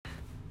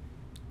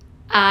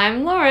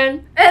I'm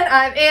Lauren. And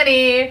I'm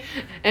Annie.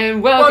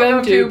 And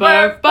welcome to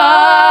Barf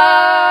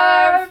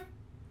Barf!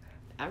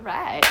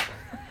 Alright.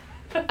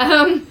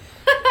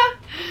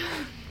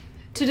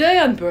 Today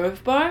on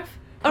Barf Barf,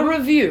 a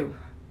review.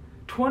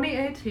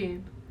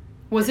 2018.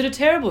 Was it a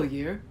terrible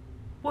year?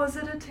 Was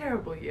it a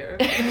terrible year?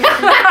 That's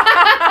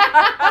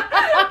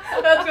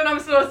when I'm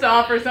supposed to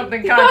offer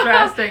something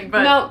contrasting,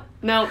 but...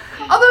 No.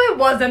 Although it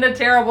wasn't a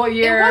terrible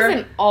year. It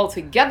wasn't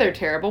altogether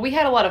terrible. We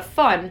had a lot of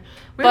fun.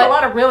 We had a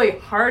lot of really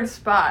hard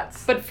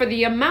spots. But for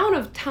the amount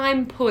of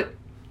time put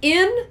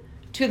in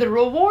to the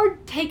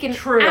reward taken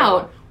True.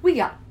 out, we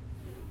got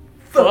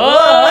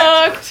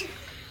fucked.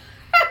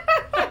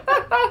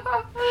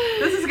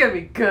 This is gonna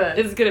be good.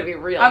 This is gonna be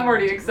real. I'm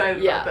already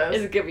excited about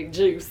this. It's gonna be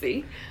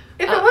juicy.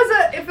 If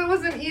it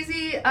was an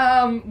easy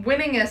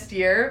winningest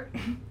year,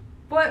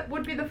 what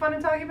would be the fun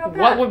in talking about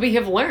that? What would we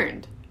have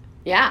learned?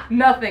 Yeah.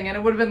 Nothing, and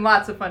it would have been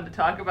lots of fun to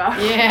talk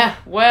about. Yeah,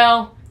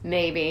 well,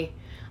 maybe.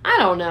 I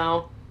don't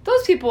know.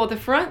 Those people at the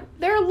front,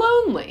 they're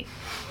lonely.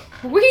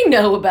 We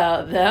know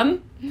about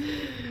them.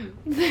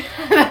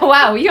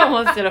 Wow, you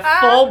almost did a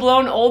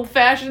full-blown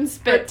old-fashioned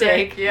spit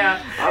take.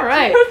 Yeah. All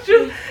right.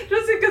 just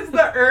because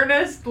the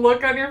earnest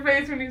look on your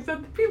face when you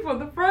said the people in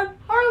the front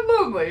are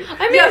lonely.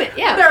 I mean, yes,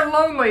 yeah. They're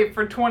lonely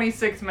for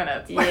 26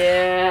 minutes.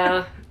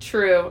 Yeah,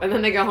 true. And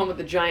then they go home with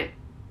a giant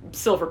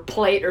silver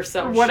plate or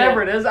some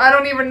whatever shit. It is. I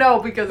don't even know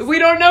because... We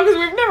don't know because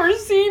we've never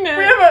seen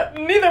it.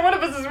 Neither one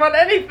of us has won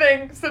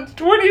anything since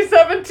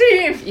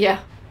 2017.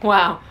 Yeah.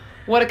 Wow.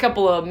 What a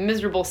couple of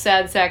miserable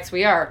sad sacks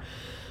we are.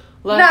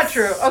 Not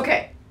true.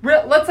 Okay.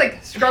 Let's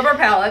scrub our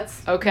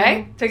palates.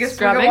 Okay. Mm-hmm. Take a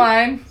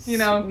Scrubbing. swig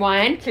of wine.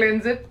 Wine.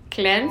 Cleanse it.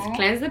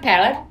 Cleanse the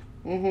palate.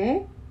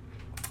 Mm-hmm.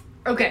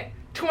 Okay.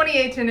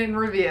 2018 in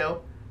review.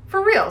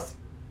 For reals.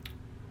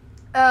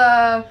 You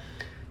want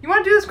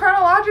to do this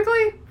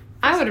chronologically?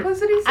 I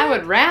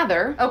would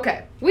rather.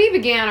 Okay. We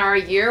began our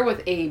year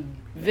with a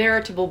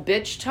veritable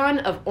bitch ton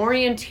of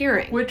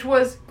orienteering. Which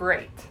was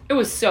great. It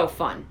was so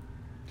fun.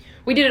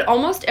 We did it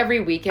almost every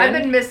weekend. I've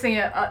been missing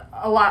it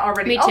a lot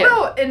already. Me too.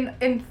 Although,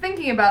 in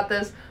thinking about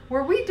this,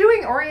 were we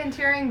doing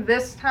orienteering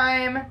this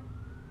time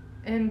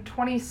in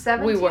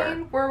 2017? We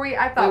were. Were we?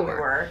 I thought we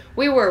were.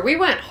 We were. We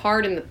went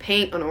hard in the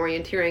paint on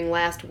orienteering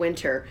last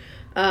winter.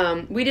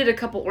 We did a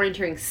couple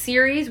orienteering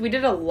series. We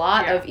did a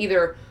lot of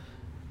either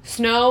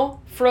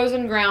snow,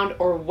 frozen ground,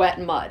 or wet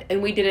mud.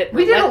 And we did it...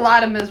 We did a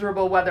lot of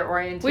miserable weather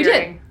orienteering. We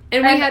did.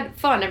 And we had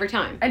fun every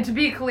time. And to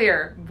be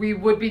clear, we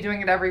would be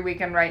doing it every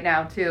weekend right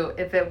now, too,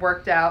 if it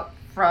worked out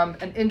from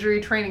an injury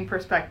training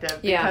perspective.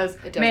 Because,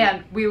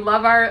 man, we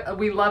love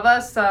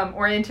us some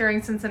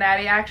orienteering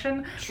Cincinnati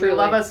action. Truly. We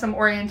love us some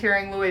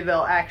orienteering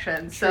Louisville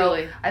action.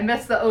 Truly. So I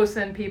miss the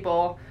OSIN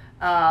people.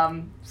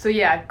 So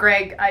yeah,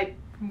 Greg,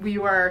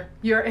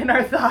 you're in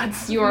our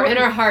thoughts. You are in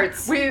our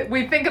hearts.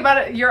 We think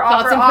about it. Your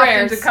Thoughts offer and often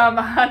prayers. to come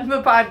on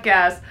the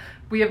podcast.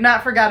 We have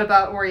not forgot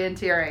about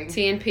orienteering.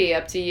 TNP,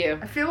 up to you.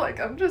 I feel like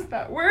I'm just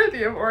not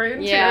worthy of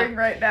orienteering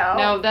right now.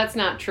 No, that's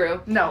not true.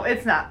 No,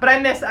 it's not. But I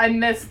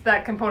miss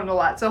that component a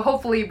lot. So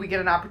hopefully we get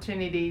an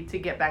opportunity to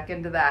get back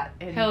into that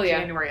in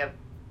January of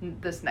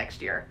this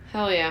next year.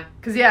 Hell yeah.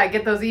 Because, I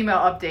get those email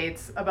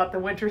updates about the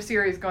winter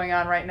series going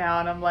on right now,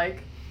 and I'm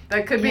like,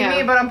 that could be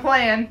me, but I'm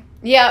playing.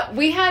 Yeah,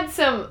 we had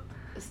some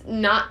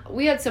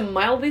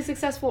mildly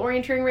successful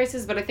orienteering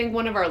races, but I think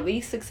one of our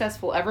least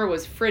successful ever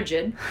was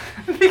Frigid.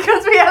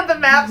 Because we had the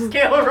map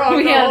scale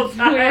wrong the whole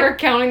time. We were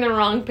counting the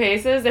wrong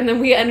paces, and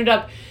then we ended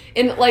up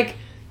in,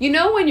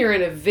 when you're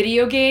in a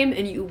video game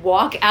and you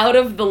walk out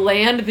of the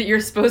land that you're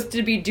supposed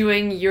to be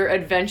doing your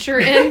adventure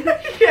in,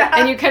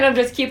 and you kind of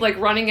just keep,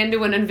 running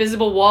into an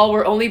invisible wall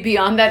where only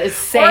beyond that is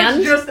sand. Or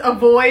it's just a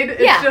void.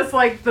 It's just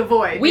like the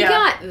void. We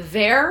got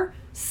there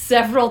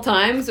several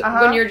times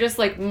when you're just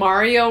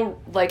Mario,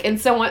 and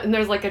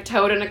there's a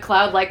toad in a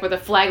cloud, with a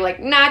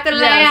flag, not the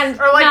land,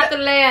 or not the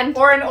land.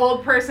 Or an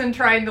old person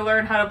trying to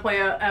learn how to play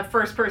a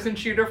first-person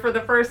shooter for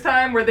the first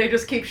time, where they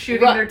just keep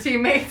shooting their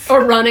teammates.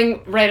 Or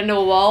running right into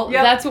a wall.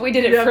 Yep. That's what we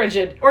did at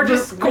Frigid. Or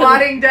just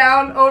squatting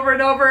down over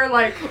and over,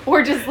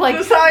 Or just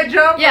the side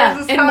jump.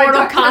 Yeah, in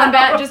Mortal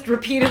Kombat, just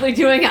repeatedly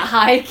doing a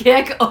high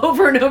kick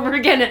over and over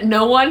again at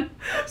no one.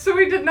 So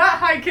we did not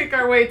high kick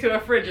our way to a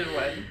Frigid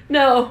win.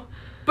 No.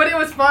 But it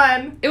was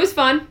fun. It was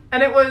fun.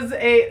 And it was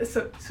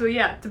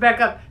to back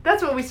up,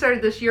 that's what we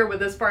started this year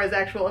with as far as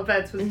actual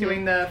events, was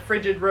doing the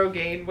Frigid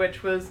Rogaine,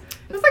 which was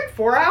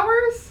 4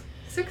 hours?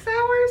 6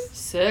 hours?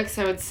 6,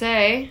 I would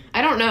say.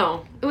 I don't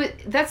know.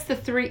 That's the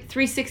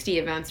 360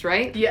 events,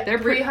 right? Yeah, they're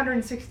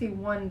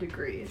 361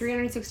 degrees.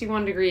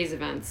 361 degrees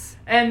events.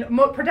 And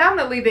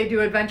predominantly they do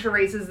adventure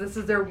races. This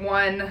is their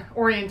one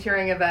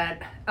orienteering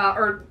event.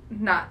 Or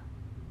not.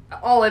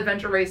 All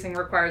adventure racing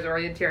requires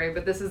orienteering,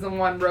 but this is the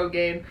one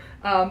Rogaine.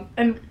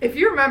 And if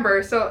you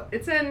remember, so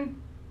it's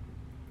in...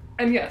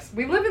 And yes,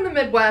 we live in the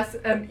Midwest,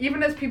 and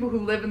even as people who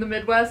live in the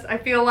Midwest, I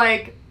feel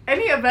like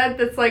any event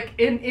that's like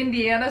in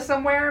Indiana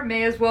somewhere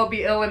may as well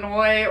be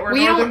Illinois or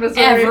we Northern don't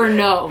Missouri. ever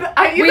know.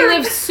 We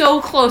live so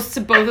close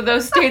to both of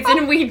those states,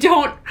 and we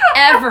don't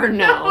ever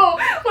know. No,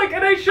 like,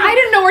 and I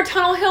didn't know where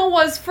Tunnel Hill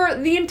was for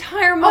the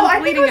entire month. Oh,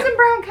 I think it was up. in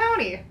Brown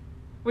County,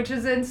 which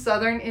is in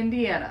southern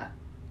Indiana.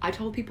 I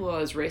told people I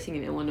was racing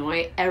in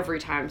Illinois every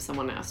time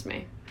someone asked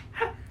me.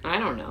 I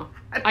don't know.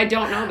 I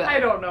don't know that. I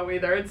don't know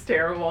either. It's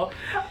terrible.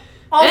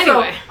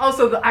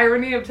 Also, the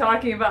irony of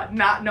talking about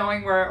not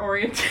knowing where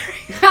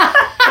orienteering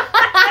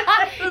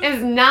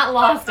is not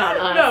lost on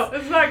us. No,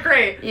 it's not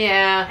great.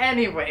 Yeah.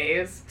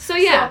 Anyways. So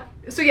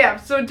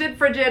did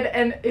Frigid,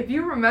 and if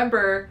you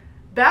remember,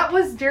 that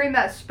was during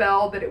that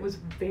spell that it was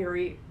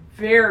very,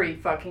 very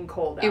fucking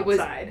cold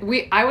outside.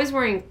 I was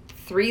wearing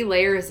 3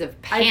 layers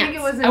of pants. I think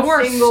it was in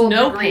single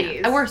degrees.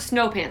 Pants. I wore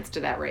snow pants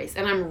to that race,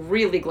 and I'm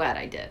really glad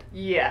I did.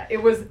 Yeah,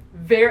 it was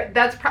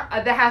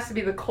that has to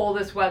be the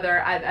coldest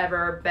weather I've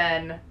ever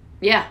been.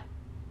 Yeah.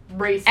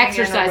 Racing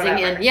exercising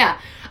in. Yeah.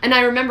 And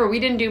I remember we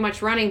didn't do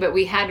much running, but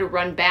we had to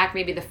run back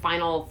maybe the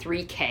final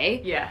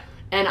 3K. Yeah.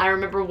 And I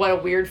remember what a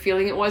weird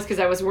feeling it was because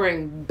I was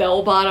wearing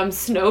bell-bottom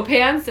snow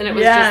pants, and it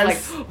was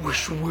just like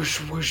whoosh,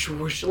 whoosh, whoosh,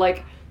 whoosh.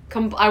 Like,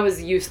 I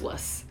was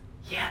useless.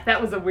 Yeah,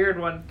 that was a weird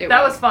one.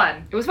 That was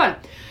fun. It was fun.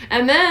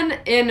 And then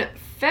in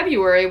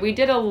February, we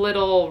did a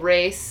little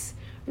race.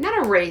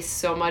 Not a race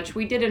so much.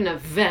 We did an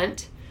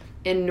event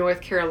in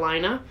North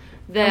Carolina.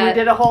 And we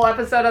did a whole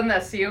episode on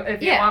this.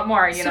 If you want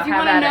more, so if you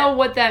want to know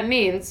what that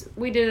means,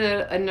 we did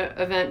an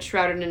event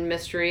shrouded in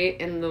mystery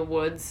in the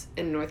woods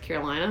in North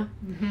Carolina,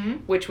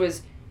 which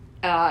was,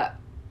 I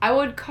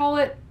would call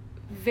it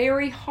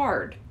very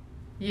hard.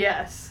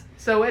 Yes.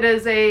 So it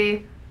is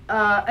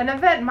an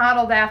event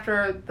modeled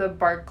after the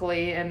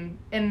Barkley, and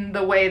in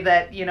the way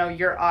that,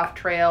 you're off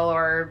trail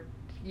or,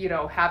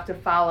 have to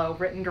follow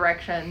written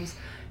directions.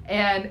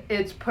 And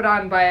it's put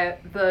on by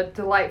the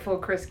delightful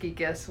Chris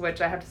Geekus,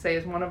 which I have to say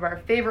is one of our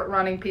favorite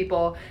running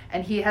people.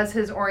 And he has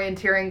his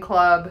orienteering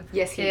club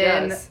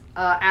in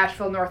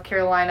Asheville, North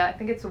Carolina. I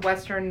think it's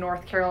Western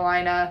North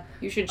Carolina.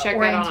 You should check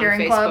that out on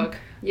Facebook. Club.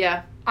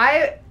 Yeah.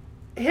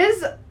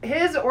 His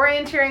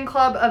orienteering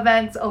club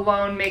events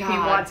alone make me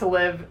want to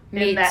live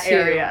in that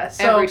area.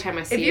 So every time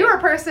I see if you're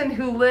a person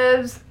who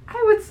lives,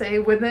 I would say,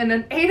 within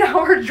an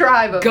 8-hour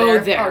drive of Go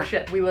there. Oh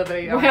shit, we live in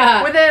 8 hours.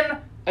 Yeah. Within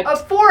a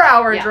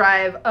 4-hour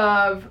drive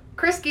of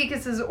Chris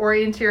Geekus'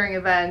 orienteering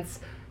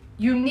events,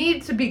 you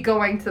need to be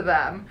going to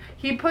them.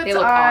 He puts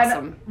on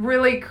awesome.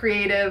 Really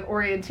creative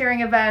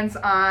orienteering events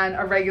on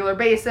a regular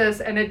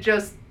basis, and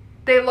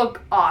they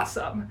look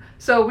awesome.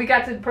 So we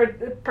got to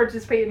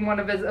participate in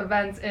one of his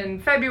events in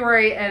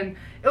February, and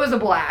it was a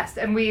blast.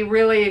 And we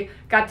really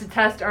got to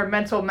test our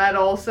mental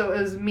mettle. So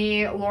it was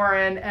me,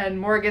 Lauren, and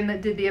Morgan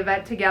that did the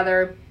event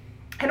together.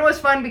 And it was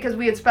fun because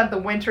we had spent the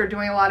winter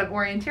doing a lot of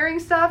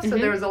orienteering stuff, so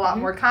there was a lot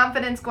more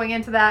confidence going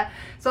into that.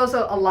 It's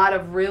also a lot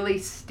of really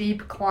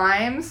steep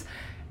climbs.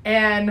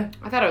 And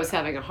I thought I was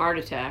having a heart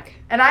attack.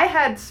 And I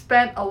had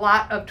spent a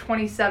lot of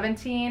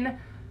 2017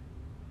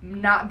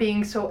 not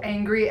being so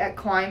angry at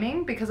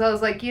climbing because I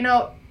was like,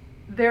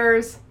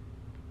 there's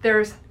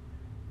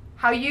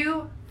how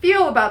you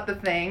feel about the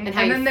thing,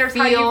 and then there's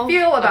how you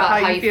feel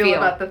about how you feel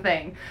about the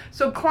thing.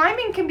 So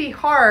climbing can be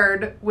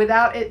hard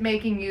without it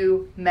making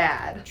you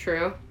mad.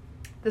 True.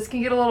 This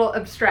can get a little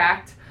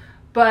abstract,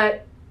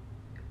 but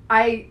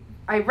I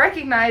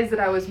recognized that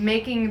I was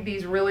making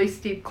these really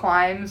steep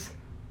climbs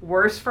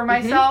worse for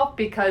myself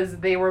because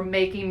they were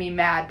making me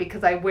mad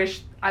because I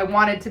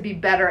wanted to be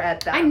better at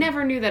them. I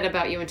never knew that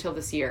about you until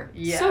this year.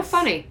 Yes. So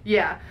funny.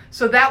 Yeah.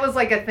 So that was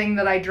like a thing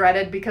that I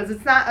dreaded because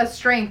it's not a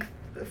strength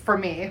for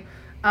me.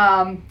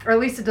 Or at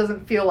least it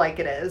doesn't feel like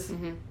it is.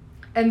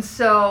 And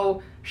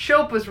so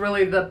Shope was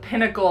really the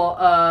pinnacle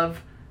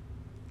of...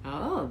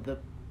 Oh, the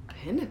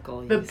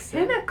pinnacle, The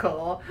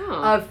pinnacle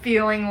of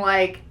feeling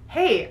like,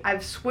 hey,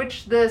 I've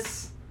switched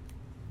this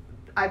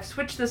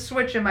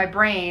switch in my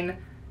brain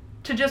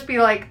to just be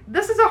like,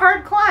 this is a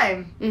hard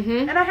climb,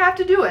 and I have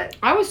to do it.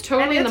 I was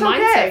totally in the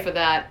mindset for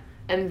that.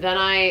 And then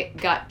I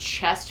got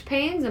chest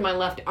pains and my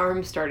left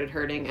arm started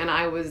hurting. And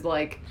I was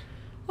like,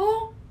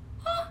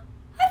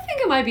 I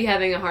think I might be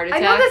having a heart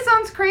attack. I know this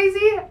sounds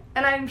crazy,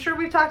 and I'm sure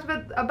we've talked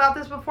about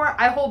this before.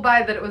 I hold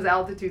by that it was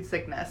altitude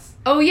sickness.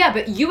 Oh, yeah,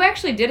 but you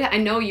actually did. I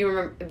know you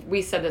remember,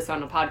 we said this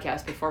on a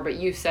podcast before, but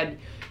you said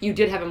you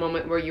did have a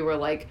moment where you were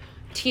like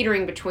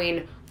teetering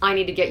between, I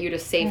need to get you to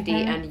safety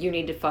and you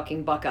need to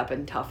fucking buck up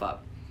and tough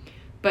up.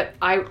 But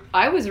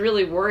I was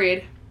really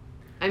worried.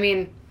 I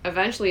mean,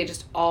 eventually it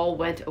just all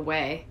went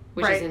away,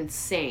 which is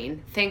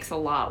insane. Thanks a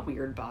lot,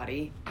 weird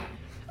body.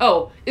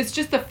 Oh, it's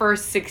just the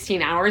first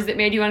 16 hours that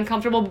made you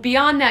uncomfortable.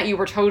 Beyond that, you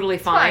were totally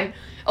fine.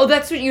 Oh,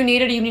 that's what you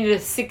needed? You needed a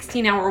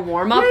 16-hour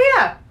warm-up?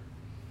 Yeah.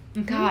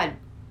 God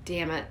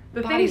damn it.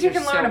 The things you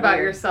can learn about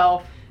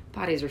yourself.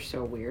 Bodies are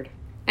so weird.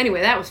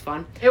 Anyway, that was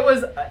fun. It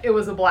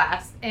was a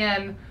blast.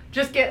 And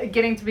just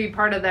getting to be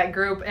part of that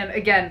group. And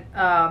again,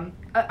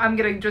 I'm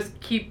going to just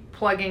keep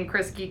plugging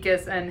Chris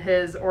Geekus and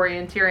his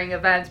orienteering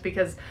events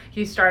because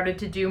he started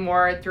to do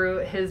more through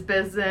his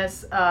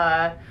business,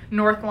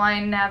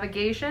 Northline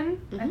Navigation,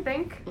 I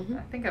think.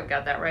 I think I've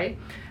got that right.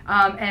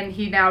 And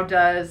he now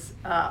does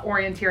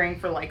orienteering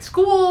for like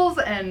schools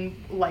and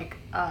like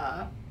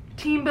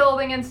team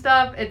building and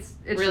stuff. It's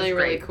really,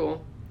 really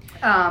cool.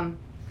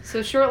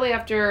 So shortly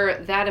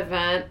after that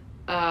event,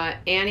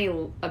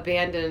 Annie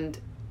abandoned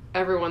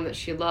everyone that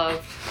she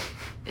loved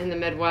in the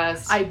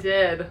Midwest. I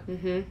did.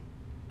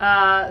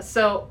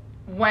 So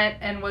went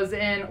and was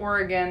in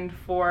Oregon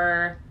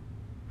for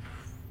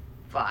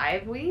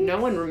 5 weeks. No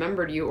one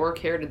remembered you or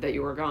cared that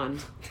you were gone.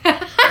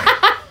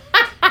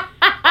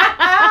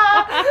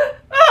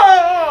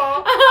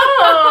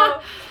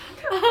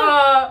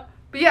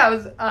 But yeah, it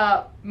was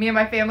me and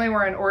my family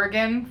were in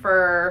Oregon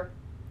for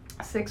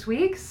 6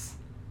 weeks.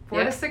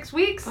 4 to 6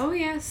 weeks. Oh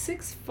yeah,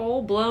 6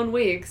 full-blown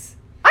weeks.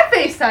 I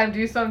FaceTimed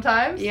you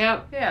sometimes.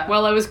 Yep. Yeah.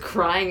 While I was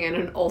crying in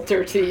an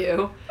altar to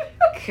you.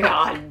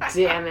 God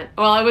damn it.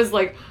 Well, I was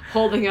like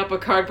holding up a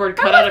cardboard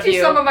cutout of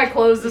you. Some of my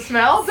clothes to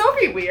smell. Don't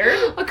be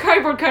weird. A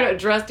cardboard cutout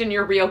dressed in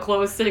your real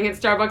clothes sitting at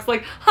Starbucks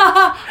like, ha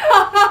ha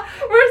ha ha.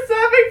 We're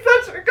having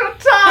such a good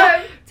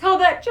time. Tell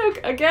that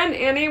joke again,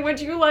 Annie. Would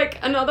you like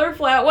another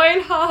flat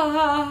white? Ha ha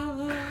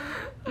ha.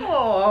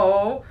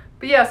 Oh.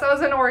 But yes, I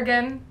was in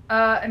Oregon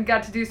and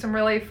got to do some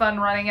really fun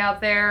running out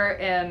there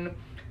and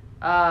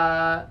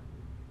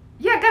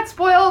got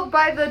spoiled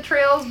by the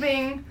trails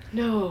being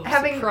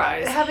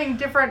having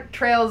different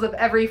trails of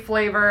every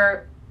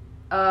flavor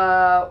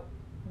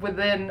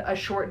within a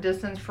short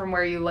distance from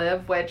where you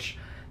live, which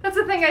that's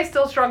the thing I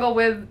still struggle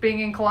with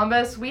being in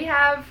Columbus. We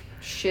have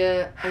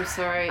shit. I'm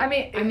sorry. I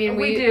mean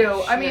we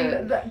do. Shit. I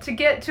mean to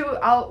get to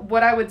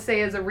what I would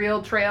say is a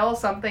real trail,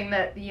 something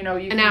that you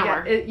can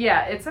hour.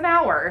 It's an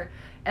hour.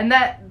 And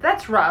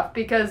that's rough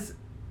because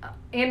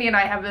Andy and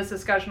I have this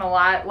discussion a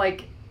lot.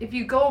 Like, if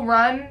you go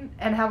run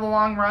and have a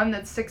long run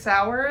that's 6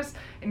 hours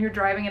and you're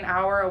driving an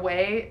hour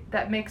away,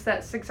 that makes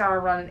that 6 hour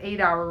run an 8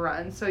 hour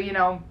run. So,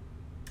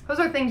 those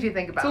are things you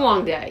think about. It's a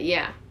long day,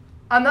 yeah.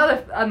 On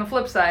the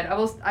flip side,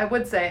 I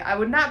would say I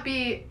would not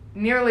be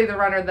nearly the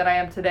runner that I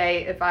am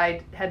today if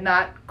I had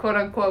not, quote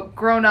unquote,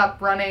 grown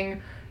up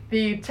running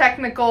the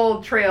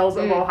technical trails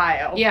of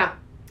Ohio. Yeah.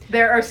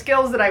 There are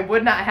skills that I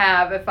would not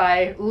have if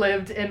I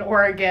lived in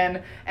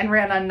Oregon and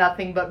ran on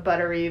nothing but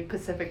buttery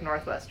Pacific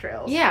Northwest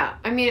trails. Yeah.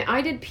 I mean,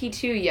 I did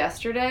P2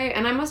 yesterday,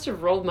 and I must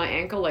have rolled my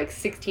ankle like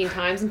 16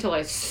 times until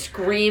I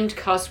screamed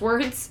cuss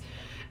words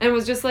and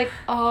was just like,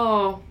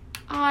 oh,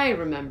 I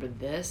remember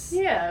this.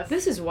 Yes.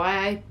 This is why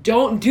I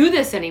don't do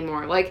this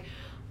anymore. Like,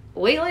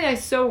 lately I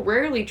so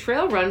rarely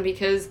trail run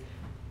because,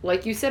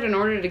 like you said, in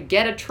order to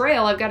get a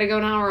trail, I've got to go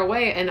an hour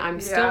away, and I'm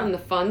still in the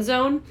fun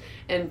zone.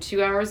 And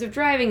 2 hours of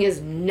driving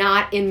is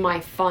not in my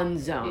fun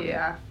zone.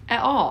 Yeah.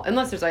 At all.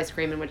 Unless there's ice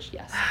cream, in which,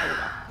 yes, I will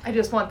go. I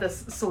just want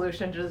this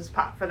solution to just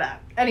pop for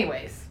that.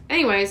 Anyways. So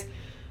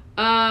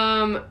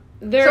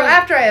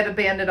after I had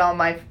abandoned all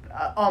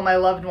my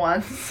loved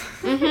ones,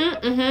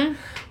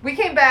 we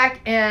came back,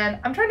 and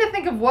I'm trying to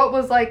think of what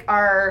was like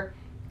our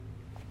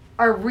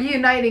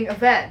reuniting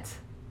event.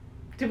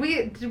 Did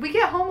we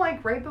get home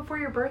like right before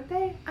your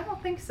birthday? I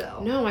don't think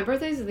so. No, my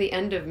birthday's at the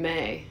end of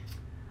May.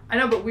 I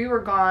know, but we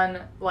were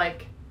gone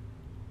like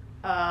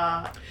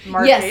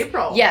March,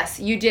 April. Yes,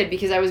 you did,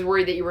 because I was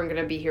worried that you weren't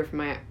going to be here for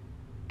my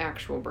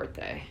actual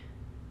birthday.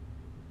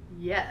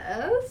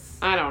 Yes.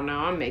 I don't know.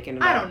 I'm making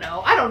it up. I don't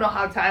know. I don't know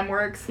how time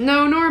works.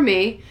 No, nor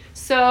me.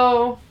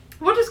 So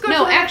we'll just go.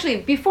 No,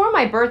 actually, before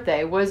my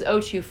birthday was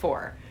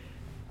 024.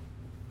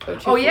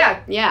 Oh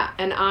yeah. Yeah,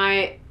 and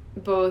I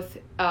both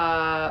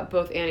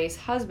Annie's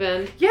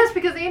husband. Yes,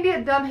 because Andy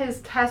had done his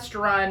test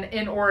run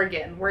in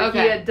Oregon where he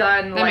had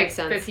done like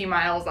 50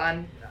 miles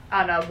on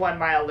a 1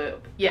 mile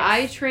loop. Yes.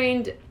 I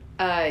trained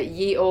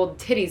ye old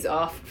titties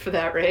off for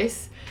that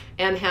race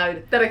and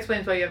had... That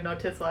explains why you have no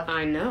tits left.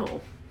 I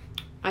know.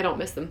 I don't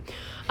miss them.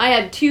 I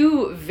had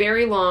 2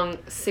 very long,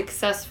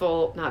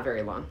 successful... Not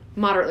very long.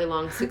 Moderately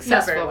long,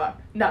 successful... Not very long.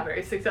 Not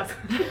very successful.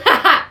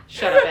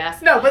 Shut up,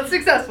 ass. No, but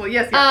successful.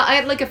 Yes. I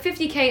had like a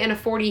 50K and a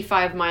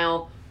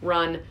 45-mile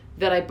run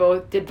that I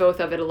did both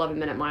of at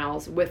 11-minute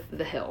miles with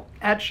the hill.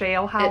 At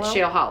Shale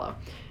Hollow?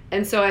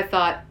 And so I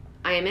thought,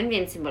 I am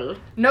invincible.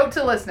 Note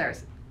to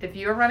listeners, if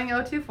you are running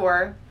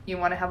 024, you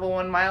want to have a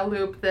 1 mile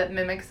loop that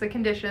mimics the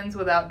conditions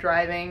without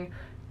driving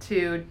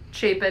to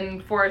Chapin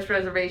Forest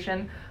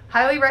Reservation,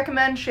 highly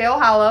recommend Shale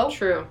Hollow.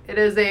 True. It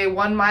is a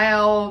 1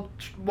 mile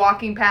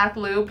walking path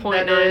loop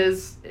that 0.9.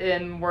 is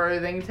in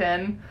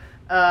Worthington.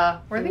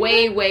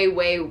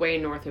 Way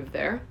north of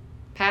there.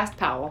 Past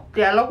Powell.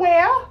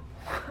 Delaware?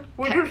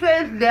 Would you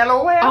say it's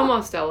Delaware?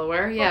 Almost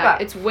Delaware, yeah.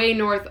 Okay. It's way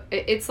north.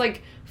 It's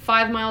like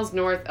 5 miles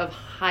north of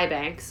High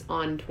Banks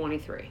on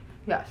 23.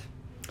 Yes.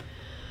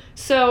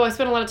 So I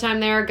spent a lot of time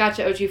there, got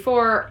to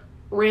OG4,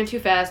 ran too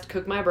fast,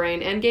 cooked my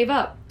brain, and gave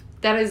up.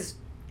 That is...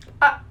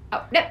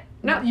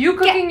 No. You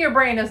cooking your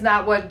brain is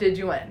not what did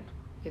you in.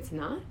 It's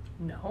not?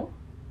 No.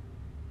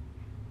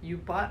 You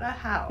bought a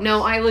house.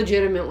 No, I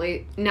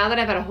legitimately... Now that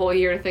I've had a whole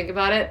year to think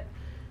about it,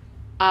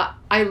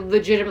 I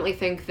legitimately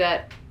think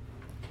that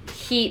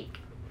heat...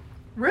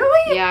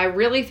 Really? Yeah, I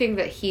really think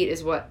that heat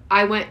is what...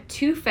 I went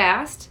too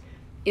fast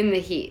in the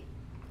heat.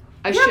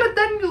 But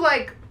then you,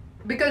 like...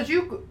 Because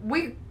you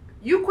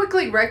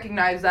quickly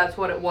recognized that's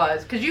what it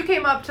was. Because you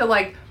came up to,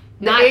 like,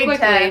 the Not A10.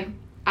 quickly.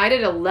 I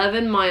did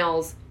 11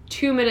 miles,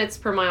 2 minutes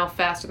per mile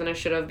faster than I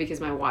should have because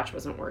my watch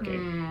wasn't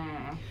working.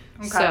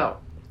 Okay. So,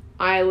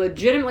 I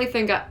legitimately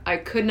think I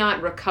could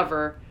not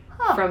recover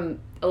from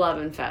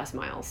 11 fast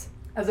miles.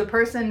 As a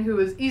person who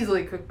is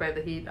easily cooked by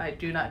the heat, I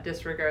do not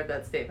disregard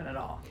that statement at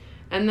all.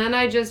 And then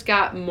I just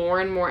got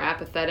more and more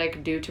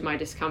apathetic due to my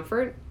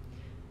discomfort.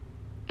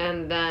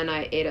 And then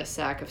I ate a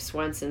sack of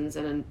Swenson's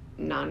in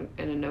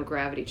a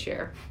no-gravity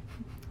chair.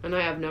 And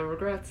I have no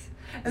regrets.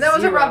 And that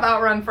was a rough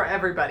outrun for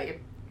everybody.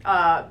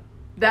 That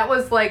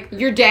was like...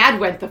 Your dad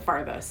went the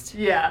farthest.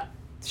 Yeah.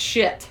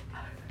 Shit.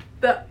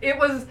 It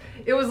was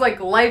like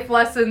Life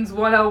Lessons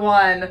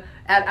 101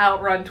 at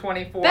Outrun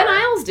 24. Ben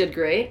Isles did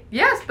great.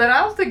 Yes, Ben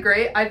Isles did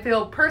great. I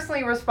feel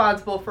personally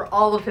responsible for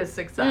all of his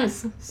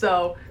success.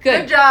 So,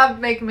 Good job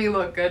making me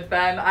look good,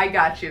 Ben. I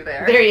got you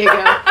there. There you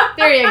go.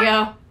 There you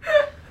go.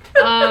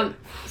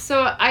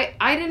 So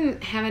I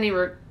didn't have any...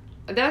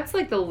 That's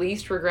like the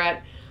least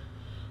regret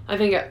I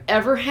think I've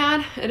ever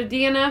had at a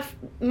DNF.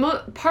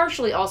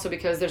 Partially also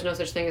because there's no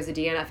such thing as a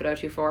DNF at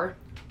 024.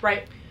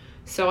 Right.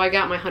 So I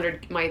got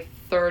my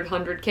third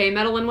 100K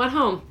medal and went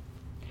home.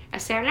 I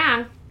sat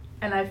down.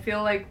 And I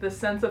feel like the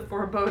sense of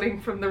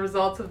foreboding from the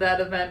results of that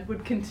event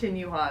would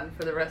continue on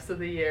for the rest of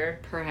the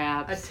year.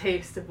 Perhaps. A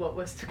taste of what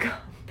was to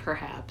come.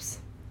 Perhaps.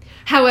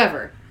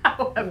 However,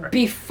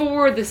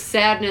 before the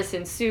sadness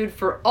ensued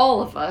for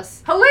all of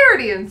us...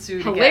 Hilarity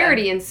ensued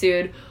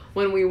ensued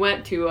when we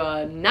went to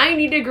a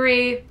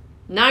 90-degree,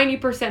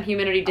 90%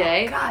 humidity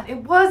day. Oh, God, it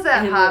was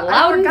that in hot.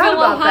 I forgot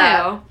about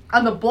Ohio, that.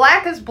 On the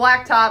blackest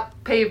blacktop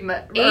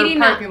pavement or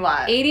parking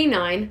lot.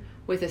 89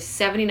 with a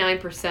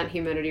 79%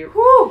 humidity.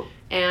 Whew.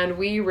 And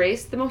we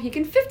raced the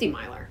Mohican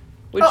 50-miler.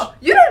 Which,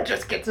 you don't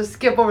just get to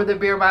skip over the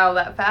beer mile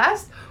that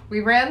fast.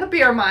 We ran the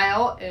beer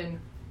mile in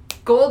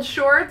gold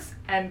shorts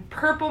and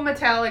purple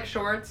metallic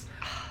shorts.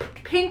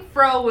 Pink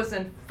fro was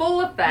in full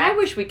effect. I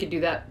wish we could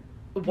do that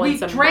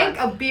once a month. We drank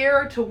a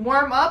beer to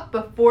warm up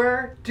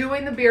before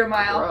doing the beer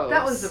mile. Gross.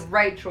 That was the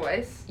right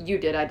choice. You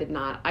did, I did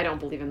not. I don't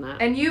believe in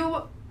that. And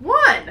you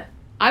won.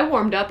 I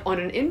warmed up on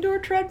an indoor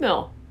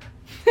treadmill.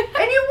 And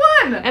you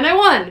won. And I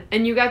won.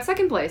 And you got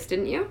second place,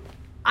 didn't you?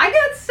 I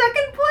got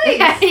second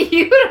place.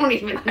 You don't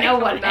even know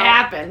what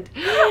happened.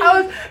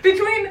 I was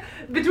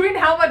between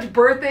how much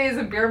birthdays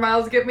and beer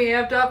miles get me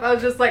amped up. I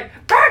was just like,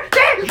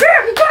 birthday,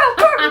 beer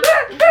mile.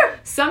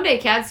 Someday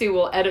Katsu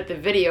will edit the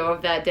video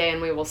of that day and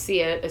we will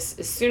see it as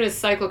soon as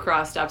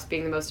cyclocross stops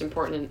being the most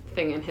important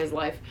thing in his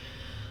life.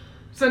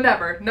 So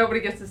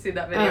nobody gets to see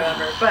that video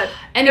ever. But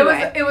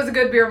anyway, it was a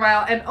good beer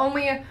mile, and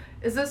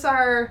is this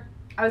our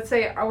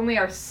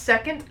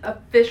second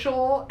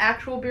official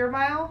actual beer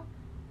mile?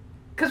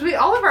 Because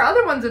all of our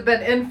other ones have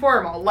been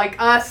informal, like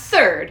us.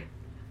 Third.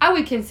 I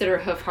would consider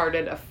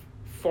Hoof-Hearted a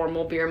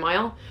formal beer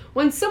mile.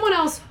 When someone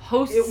else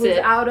hosts it... It was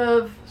out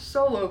of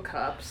solo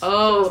cups. Oh.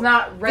 So it's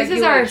not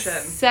regulation.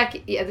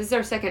 This is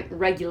our second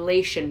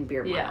regulation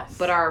beer mile. Yes.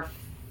 But our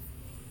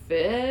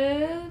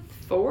fifth?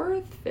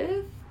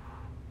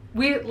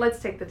 Let's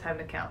take the time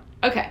to count.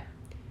 Okay.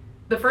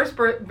 The first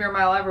beer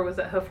mile ever was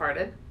at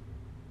Hoof-Hearted.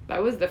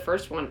 That was the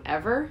first one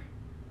ever?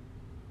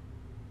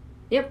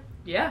 Yep.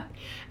 Yeah.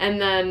 And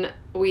then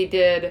we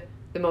did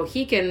the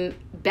Mohican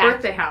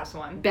birthday house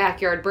one.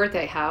 Backyard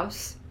birthday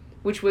house,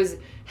 which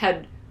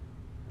had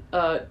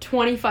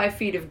 25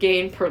 feet of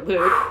gain per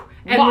loop.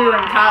 And we were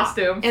in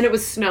costumes. And it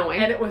was snowing.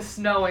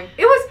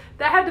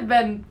 That had to have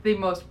been the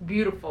most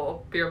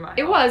beautiful beer mile.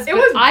 It was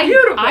beautiful.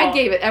 I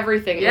gave it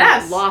everything and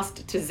yes.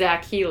 lost to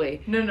Zach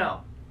Healy.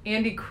 No.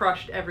 Andy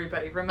crushed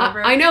everybody,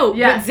 remember? I know,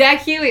 yes. but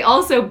Zach Healy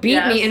also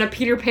beat me in a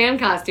Peter Pan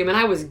costume, and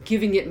I was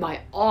giving it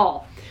my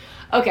all.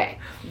 Okay,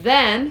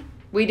 then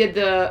we did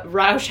the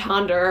Roush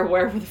Honda, or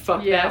wherever the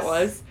fuck that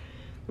was,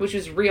 which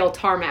was real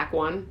tarmac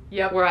one.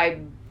 Yep. Where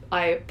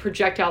I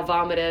projectile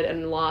vomited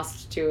and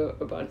lost to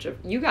a bunch of...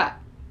 You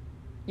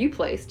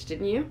placed,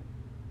 didn't you?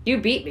 You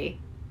beat me.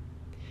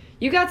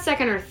 You got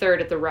second or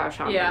third at the Roush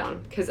Honda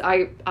one, because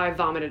I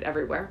vomited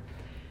everywhere.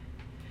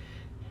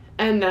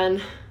 And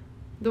then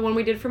the one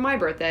we did for my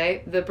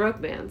birthday, the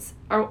Broke Man's.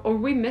 Are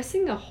we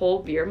missing a whole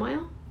beer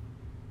mile?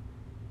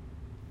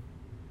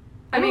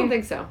 I don't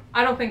think so.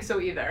 I don't think so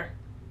either.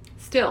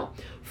 Still,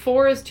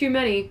 4 is too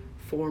many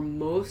for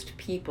most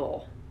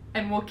people.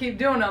 And we'll keep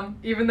doing them,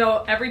 even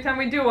though every time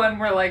we do one,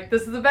 we're like,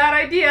 this is a bad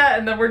idea,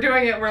 and then we're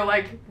doing it, we're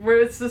like,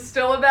 it's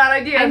still a bad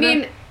idea. I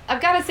mean,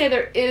 I've got to say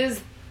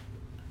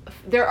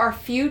there are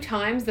few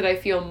times that I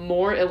feel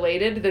more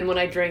elated than when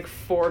I drank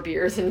 4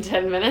 beers in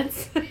 10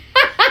 minutes.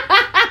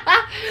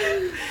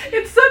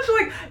 It's such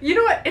like, you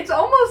know what, it's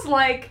almost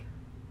like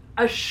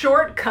a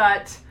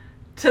shortcut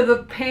to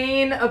the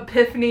pain,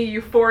 epiphany,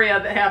 euphoria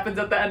that happens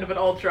at the end of an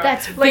ultra.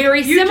 That's like,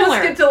 very you similar.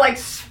 You just get to like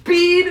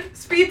speed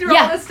through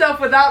all this stuff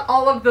without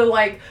all of the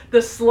like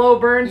the slow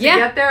burn to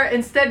get there.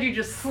 Instead, you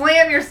just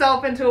slam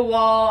yourself into a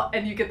wall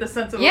and you get the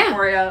sense of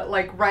euphoria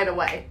like right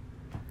away.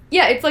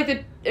 Yeah, it's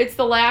like it's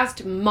the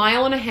last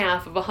mile and a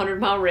half of a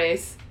 100-mile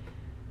race.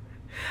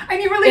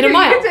 And you really you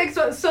can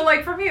take so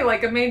like for me,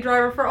 like a main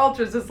driver for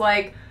ultras is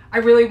like I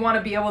really want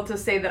to be able to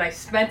say that I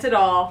spent it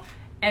all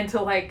and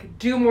to like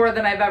do more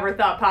than I've ever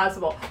thought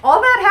possible.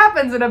 All that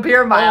happens in a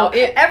beer mile.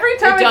 Every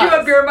time I do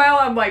a beer mile,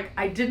 I'm like,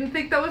 I didn't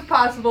think that was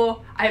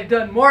possible. I've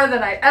done more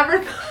than I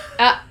ever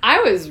thought.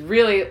 I was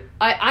really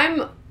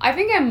I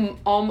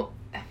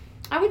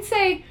would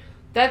say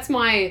that's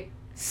my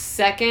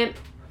second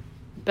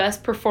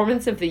best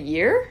performance of the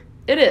year.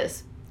 It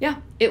is. Yeah,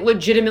 it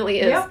legitimately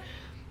is. Yep.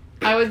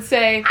 I would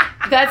say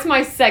that's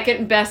my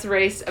second best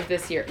race of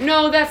this year.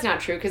 No, that's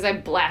not true because I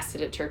blasted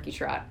at Turkey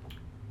Trot.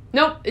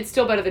 Nope, it's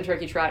still better than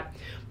Turkey Trot.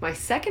 My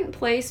second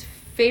place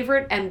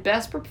favorite and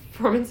best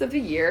performance of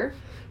the year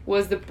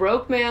was the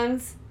Broke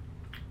Man's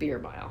Beer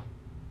Mile.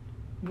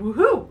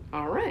 Woohoo!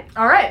 All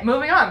right,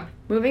 moving on.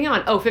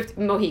 Oh, 50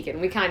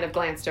 Mohican. We kind of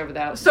glanced over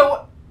that.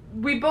 So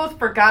we both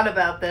forgot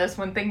about this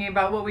when thinking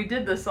about what we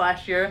did this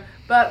last year,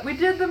 but we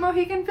did the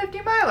Mohican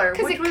 50 miler.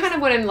 Because it kind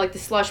of went in like the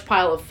slush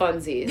pile of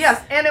funsies.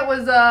 Yes, and it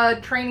was a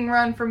training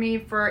run for me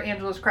for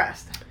Angeles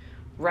Crest.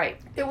 Right.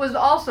 It was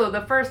also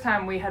the first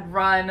time we had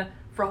run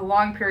for a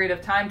long period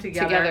of time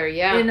together.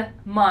 In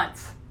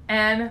months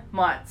and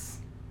months.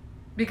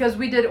 Because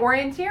we did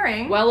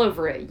orienteering. Well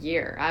over a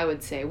year, I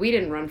would say. We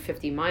didn't run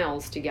 50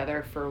 miles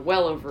together for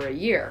well over a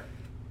year.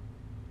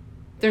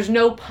 There's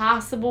no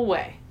possible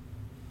way.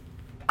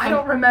 I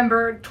don't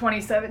remember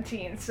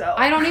 2017, so...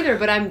 I don't either,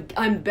 but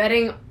I'm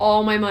betting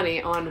all my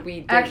money on we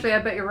did. Actually, I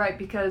bet you're right,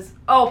 because...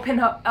 not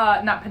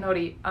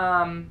Pinhoti.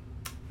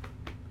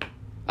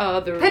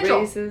 The Pitchell.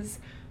 Races...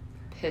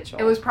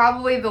 Pitchell. It was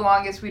probably the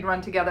longest we'd run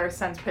together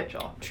since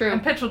Pitchell. True.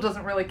 And Pitchell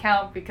doesn't really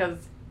count because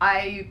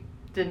I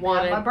didn't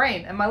have my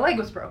brain and my leg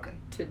was broken.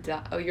 To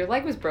die. Oh, your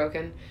leg was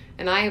broken,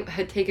 and I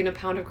had taken a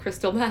pound of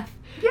crystal meth.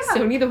 Yeah.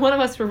 So neither one of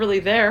us were really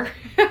there.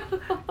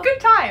 Good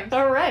times.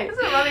 All right.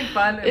 Isn't running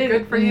fun and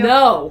good for you?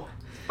 No.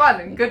 It's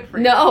fun and good for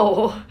you.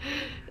 No.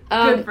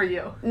 Good for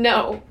you.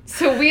 No.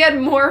 So we had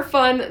more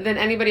fun than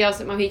anybody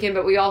else at Mohican,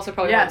 but we also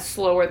probably went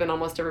slower than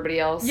almost everybody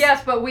else.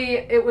 Yes, but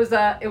it was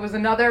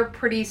another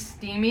pretty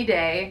steamy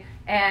day,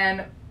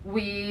 and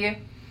we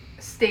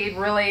stayed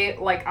really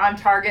like on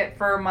target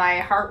for my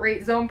heart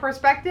rate zone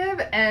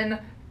perspective, and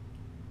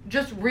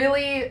just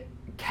really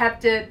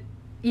kept it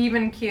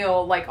even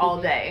keel like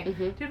all day.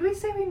 Mm-hmm. Did we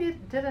say we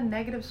did a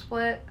negative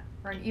split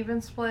or an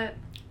even split?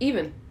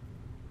 Even.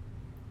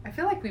 I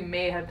feel like we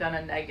may have done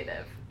a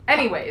negative.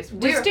 Anyways,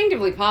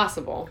 distinctively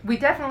possible. We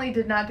definitely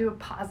did not do a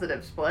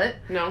positive split.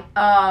 No.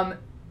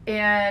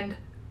 And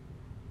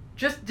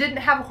just didn't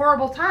have a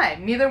horrible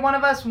time. Neither one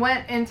of us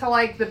went into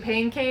like the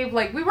pain cave.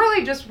 Like we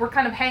really just were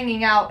kind of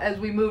hanging out as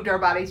we moved our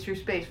bodies through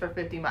space for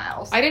 50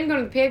 miles. I didn't go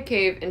to the pain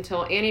cave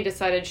until Annie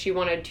decided she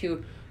wanted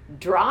to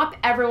drop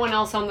everyone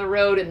else on the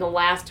road in the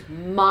last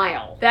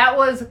mile. That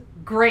was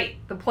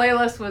great. The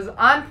playlist was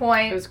on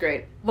point. It was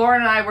great.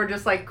 Lauren and I were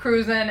just like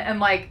cruising, and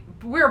like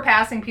we were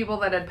passing people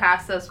that had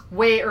passed us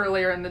way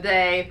earlier in the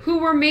day. Who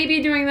were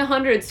maybe doing the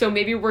 100, so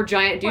maybe we're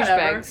giant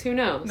douchebags. Who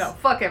knows? No,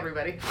 fuck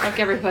everybody. Fuck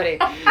everybody.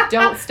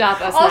 Don't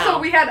stop us also, now.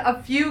 we had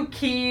a few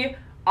key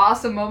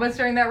awesome moments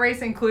during that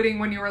race, including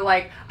when you were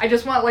like, I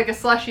just want like a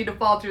slushie to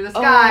fall through the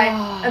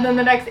sky, and then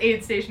the next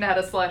aid station had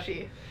a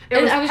slushie. I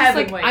was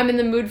heavenly. Just like, I'm in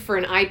the mood for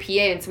an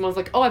IPA, and someone's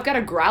like, oh, I've got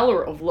a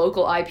growler of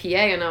local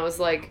IPA, and I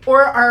was like...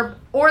 Or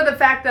the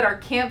fact that our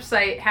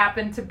campsite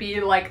happened to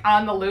be, like,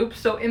 on the loop,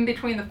 so in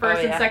between the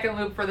first and second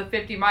loop for the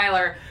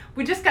 50-miler,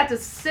 we just got to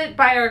sit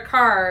by our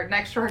car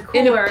next to our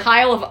cooler... In a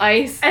pile of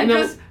ice and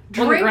just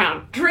on the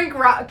ground. Drink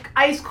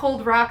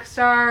ice-cold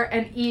Rockstar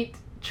and eat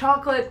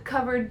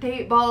chocolate-covered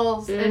date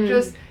balls, and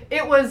just...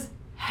 It was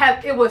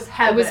heaven. It was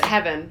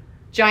heaven.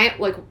 Giant,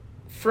 like,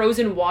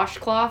 frozen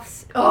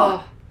washcloths.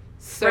 Oh.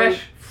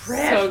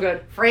 So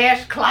good.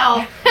 Fresh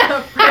cloth.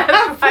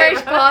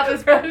 Fresh cloth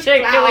is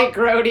particularly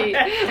grody.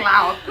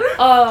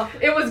 Cloth.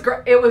 It was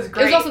great. It was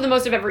also the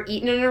most I've ever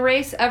eaten in a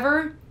race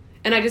ever.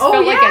 And I just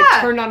felt like I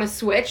turned on a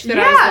switch that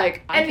I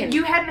was like,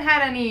 you hadn't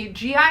had any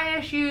GI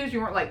issues.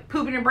 You weren't like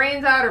pooping your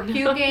brains out or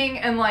puking.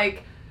 And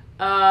like,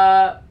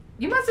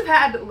 you must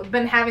have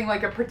been having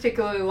like a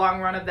particularly long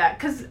run of that.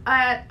 Because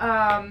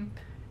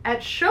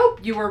at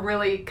Shope, you were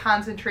really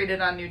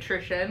concentrated on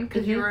nutrition.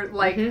 Because you were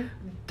like...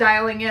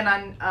 dialing in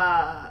on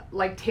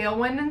like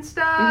Tailwind and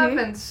stuff,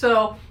 and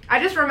so I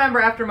just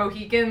remember after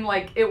Mohican,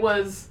 like it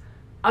was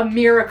a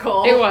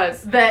miracle. It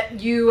was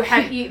that you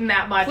had eaten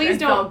that much. Please and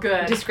don't felt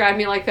good. Describe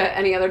me like that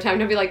any other time.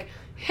 Don't be like,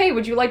 hey,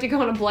 would you like to go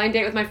on a blind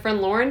date with my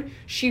friend Lauren?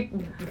 She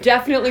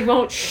definitely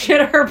won't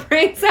shit her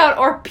brains out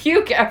or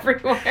puke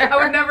everywhere. I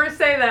would never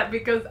say that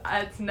because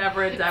it's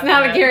never a definite. It's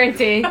not a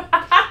guarantee.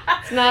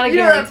 It's not a guarantee. You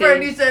know that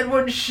friend you said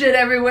wouldn't shit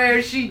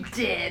everywhere? She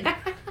did.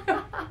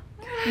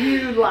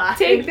 You lied.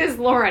 Take this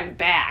Lauren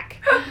back.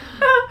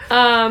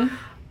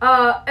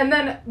 And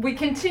then we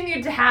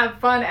continued to have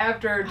fun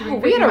after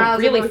doing 50 we had a miles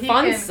of really Mohican.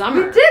 fun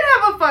summer. We did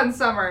have a fun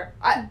summer.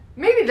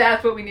 Maybe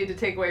that's what we need to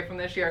take away from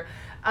this year.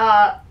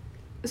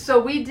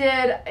 So we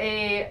did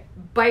a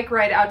bike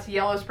ride out to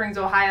Yellow Springs,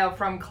 Ohio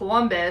from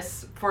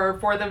Columbus for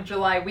 4th of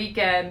July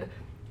weekend,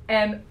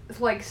 and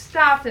like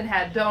stopped and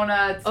had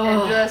donuts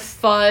and just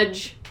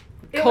fudge,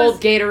 cold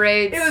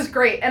Gatorades. It was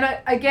great. And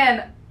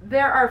again,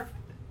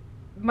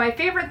 my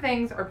favorite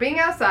things are being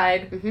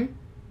outside,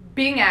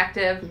 being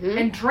active,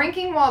 and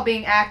drinking while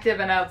being active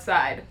and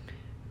outside.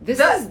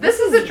 This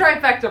is a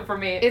trifecta for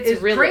me.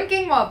 It's really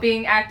drinking while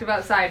being active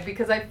outside,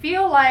 because I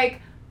feel like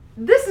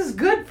this is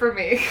good for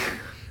me.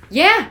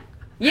 Yeah,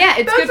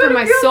 it's good for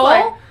my soul.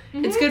 Like.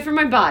 It's good for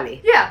my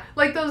body. Yeah,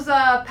 like those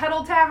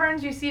pedal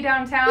taverns you see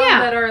downtown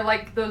that are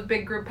like those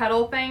big group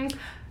pedal things.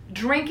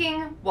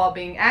 Drinking while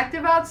being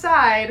active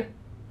outside.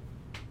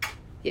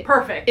 Yeah.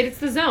 Perfect. It's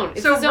the zone.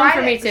 It's the zone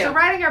for me too. So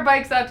riding our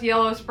bikes out to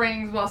Yellow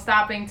Springs while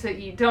stopping to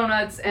eat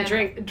donuts and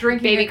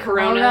drinking baby a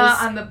Corona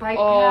on the bike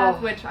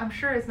path, which I'm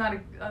sure is not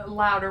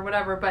allowed or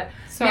whatever, but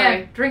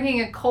man,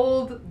 drinking a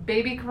cold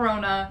baby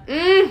Corona.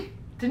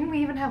 Didn't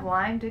we even have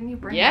lime? Didn't you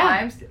bring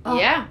limes?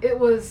 Yeah. It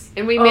was...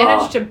 And we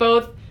managed to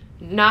both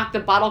knock the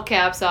bottle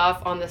caps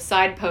off on the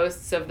side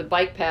posts of the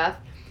bike path,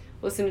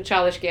 listened to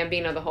Childish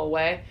Gambino the whole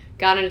way,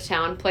 got into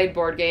town, played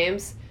board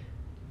games,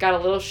 got a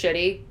little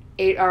shitty,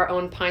 ate our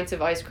own pints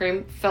of ice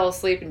cream, fell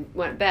asleep, and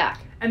went back.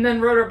 And then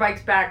rode our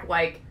bikes back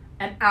like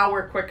an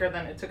hour quicker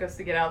than it took us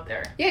to get out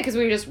there. Yeah, because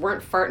we just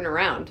weren't farting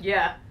around.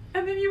 Yeah.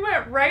 And then you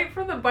went right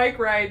from the bike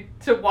ride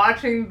to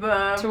watching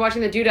the...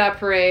 Doodah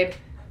Parade,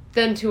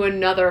 then to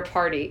another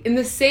party. In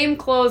the same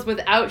clothes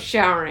without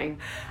showering.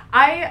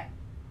 I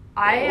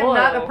am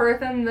not a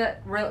person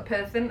that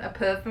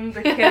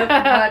cares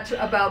much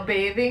about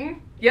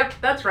bathing. Yep,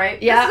 that's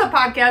right. Yeah. This is a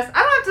podcast.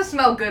 I don't have to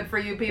smell good for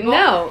you people.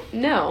 No.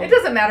 It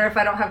doesn't matter if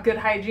I don't have good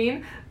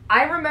hygiene.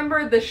 I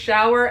remember the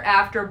shower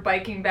after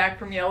biking back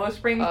from Yellow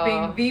Springs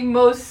being the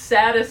most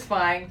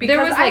satisfying, because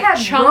there was I had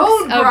chunks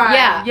road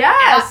grind.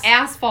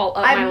 Asphalt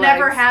up my legs. I've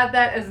never had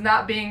that as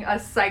not being a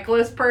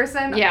cyclist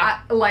person.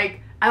 Yeah.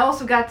 I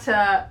also got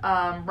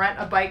to rent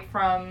a bike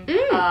from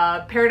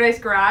Paradise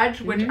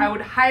Garage, which I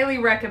would highly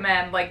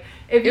recommend.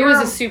 It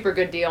was a super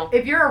good deal.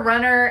 If you're a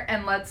runner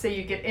and let's say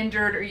you get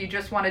injured or you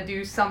just want to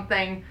do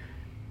something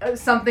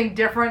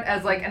different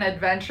as an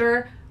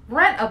adventure,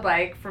 rent a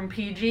bike from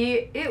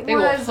PG. It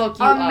was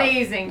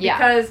amazing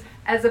because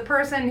as a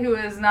person who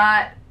is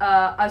not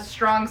a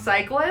strong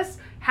cyclist,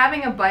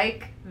 having a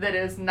bike that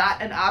is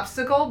not an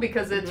obstacle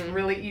because it's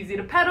really easy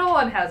to pedal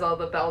and has all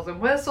the bells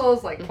and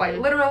whistles, quite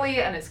literally,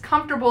 and is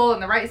comfortable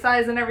and the right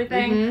size and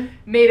everything,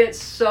 made it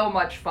so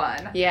much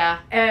fun. Yeah.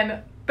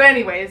 But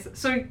anyways,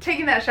 so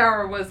taking that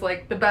shower was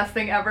the best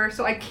thing ever.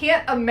 So I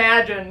can't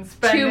imagine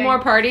spending 2 more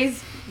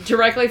parties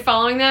directly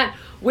following that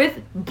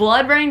with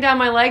blood running down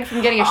my leg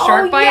from getting a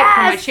shark bite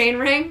from my chain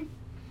ring.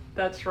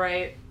 That's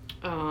right.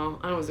 Oh,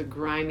 I was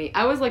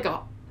I was like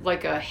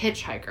a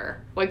hitchhiker.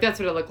 That's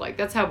what it looked like.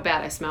 That's how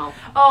bad I smelled.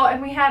 Oh,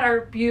 and we had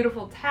our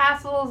beautiful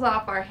tassels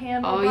off our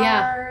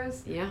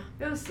handlebars. Oh, yeah.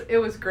 It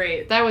was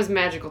great. That was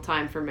magical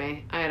time for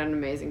me. I had an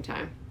amazing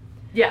time.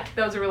 Yeah,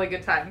 that was a really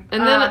good time.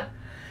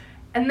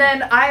 And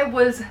then I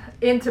was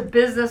into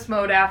business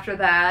mode after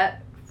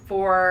that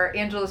for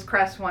Angeles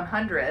Crest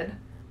 100,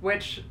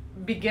 which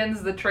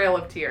begins the Trail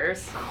of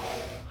Tears.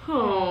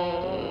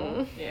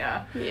 Oh.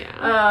 Yeah.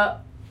 Yeah.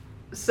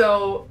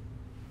 So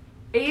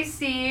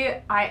AC,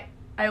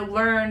 I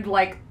learned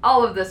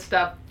all of this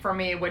stuff for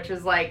me, which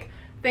is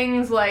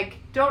things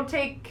don't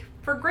take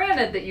for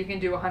granted that you can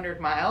do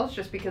 100 miles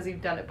just because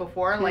you've done it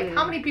before.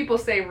 How many people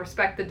say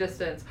respect the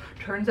distance?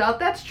 Turns out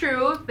that's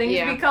true. Things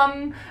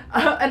become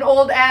an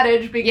old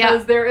adage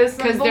because there is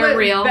some they're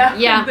real.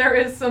 There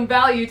is some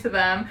value to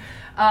them.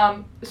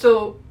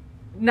 So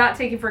not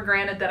taking for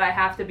granted that I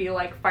have to be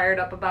fired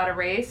up about a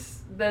race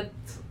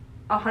that's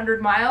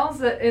 100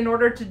 miles in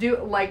order to do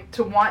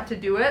to want to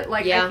do it.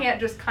 I can't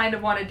just kind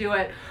of want to do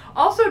it.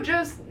 Also,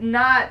 just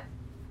not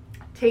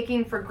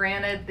taking for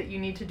granted that you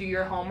need to do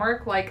your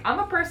homework. I'm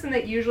a person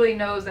that usually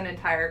knows an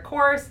entire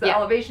course, the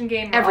elevation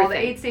gain, where all the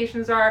aid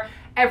stations are,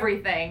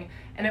 everything.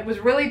 And it was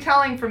really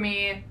telling for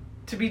me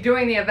to be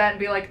doing the event and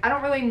be I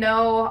don't really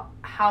know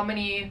how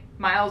many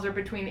miles are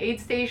between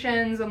aid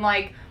stations, and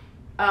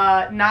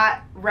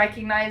not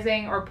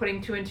recognizing or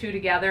putting 2 and 2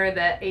 together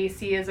that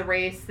AC is a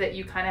race that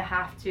you kind of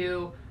have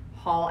to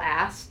haul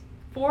ass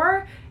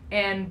for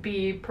and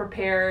be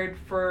prepared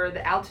for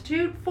the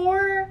altitude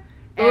for,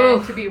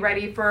 and to be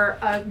ready for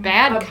a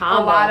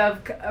lot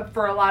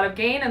of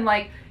gain. And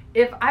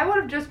if I would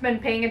have just been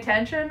paying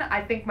attention,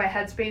 I think my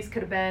headspace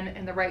could have been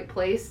in the right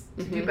place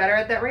to do better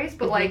at that race.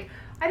 But I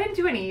didn't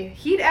do any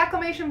heat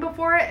acclimation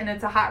before it, and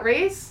it's a hot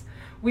race.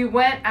 We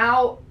went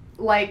out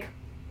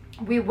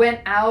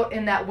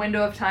in that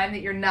window of time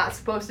that you're not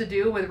supposed to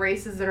do with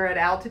races that are at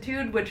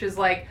altitude, which is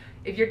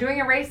if you're doing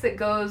a race that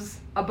goes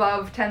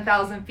above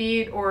 10,000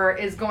 feet or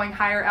is going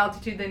higher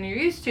altitude than you're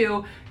used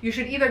to, you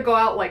should either go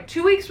out like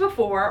 2 weeks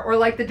before or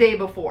like the day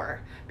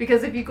before.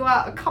 Because if you go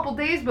out a couple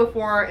days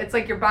before, it's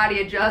like your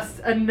body adjusts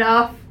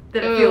enough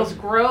that it feels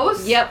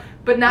gross. Yep.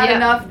 But not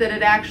enough that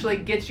it actually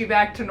gets you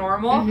back to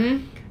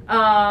normal.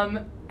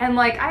 And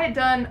like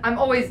I'm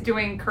always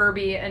doing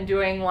Kirby and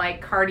doing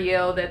like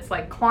cardio that's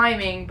like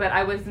climbing, but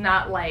I was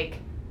not like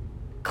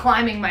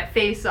climbing my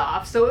face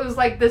off. So it was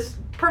like this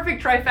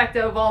perfect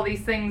trifecta of all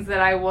these things that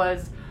I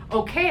was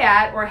okay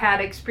at or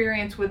had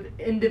experience with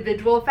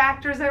individual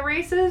factors at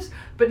races,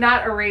 but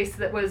not a race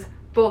that was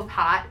both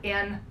hot,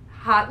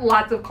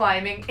 lots of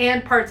climbing,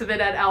 and parts of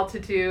it at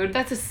altitude.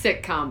 That's a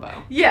sick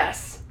combo.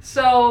 Yes.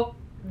 So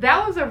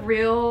that was a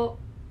real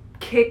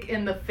kick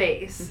in the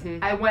face.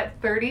 I went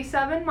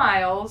 37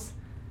 miles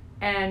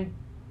and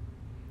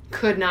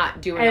could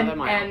not do another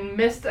mile. And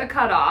missed a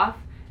cutoff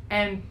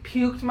and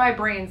puked my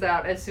brains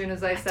out as soon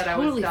as I said I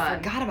was done. I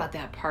totally forgot about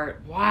that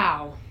part.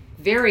 Wow.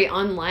 Very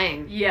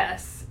unlang.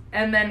 Yes.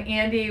 And then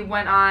Andy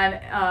went on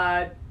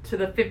to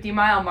the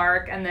 50-mile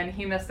mark, and then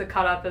he missed the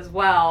cutoff as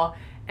well.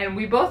 And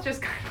we both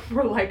just kind of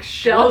were like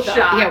shell-shocked.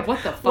 Yeah,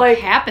 what the fuck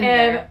happened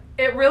there? And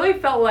it really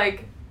felt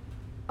like,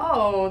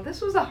 oh,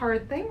 this was a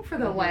hard thing for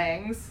the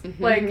Langs.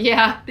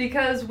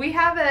 Because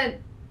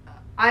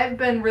I've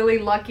been really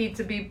lucky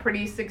to be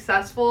pretty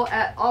successful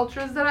at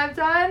ultras that I've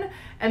done,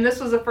 and this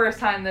was the first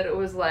time that it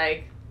was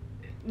like,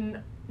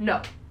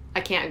 no.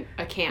 I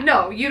can't.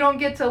 No, you don't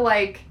get to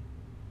like,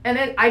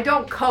 and I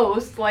don't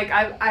coast, like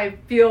I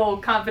feel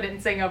confident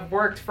in saying I've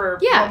worked for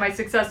what my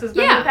success has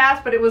been in the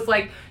past, but it was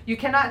like, you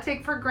cannot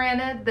take for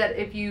granted that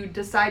if you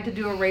decide to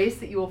do a race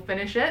that you will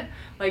finish it.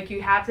 Like,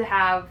 you have to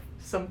have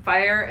some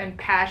fire and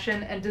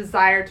passion and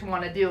desire to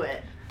want to do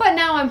it. But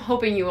now I'm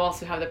hoping you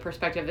also have the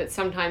perspective that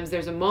sometimes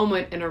there's a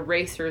moment in a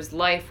racer's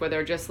life where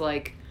they're just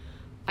like,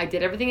 I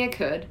did everything I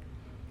could,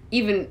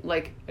 even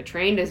like I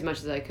trained as much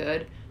as I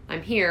could.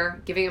 I'm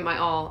here giving it my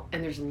all,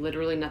 and there's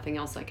literally nothing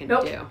else I can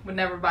do. Would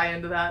never buy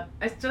into that.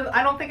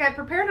 I don't think I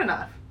prepared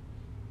enough.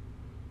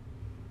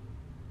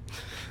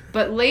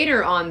 But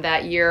later on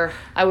that year,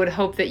 I would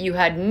hope that you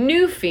had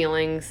new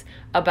feelings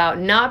about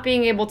not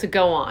being able to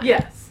go on.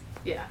 Yes.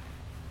 Yeah.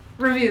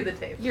 Review the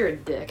tape. You're a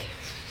dick.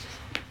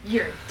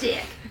 You're a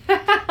dick.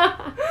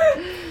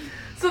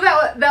 So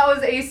that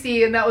was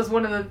AC, and that was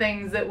one of the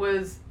things that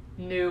was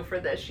new for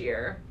this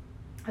year,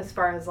 as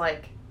far as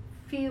like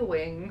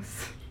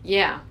feelings.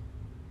 Yeah.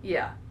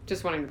 Yeah.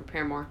 Just wanting to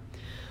prepare more.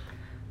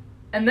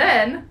 And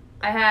then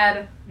I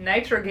had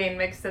Nitrogain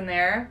mixed in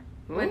there,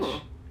 which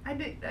Ooh.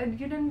 You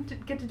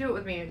didn't get to do it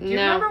with me. Do you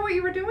remember what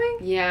you were doing?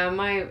 Yeah,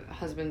 my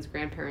husband's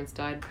grandparents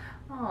died.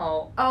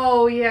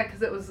 Oh yeah,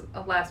 because it was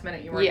a last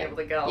minute you weren't able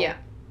to go. Yeah.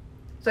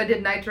 So I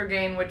did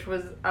Nitrogain, which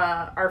was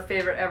our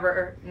favorite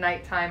ever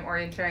nighttime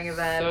orienteering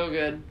event. So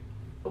good.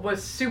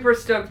 Was super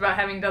stoked about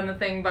having done the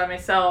thing by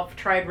myself,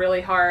 tried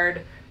really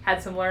hard,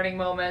 had some learning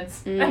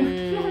moments,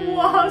 and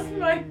lost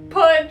my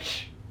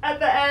punch at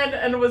the end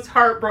and was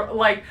heartbroken.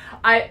 Like,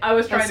 I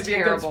was trying to be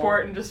a good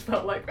sport and just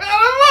felt like,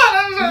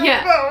 I'm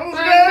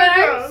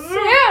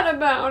sad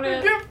about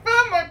it. I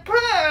found my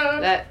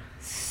punch. That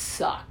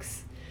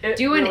sucks.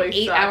 Do an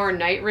 8-hour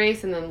night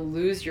race and then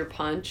lose your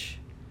punch.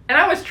 And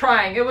I was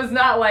trying. It wasn't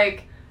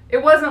like,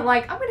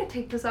 I'm going to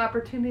take this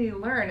opportunity to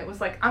learn. It was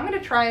like, I'm going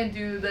to try and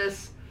do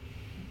this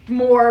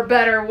more,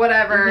 better,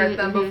 whatever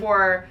than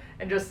before.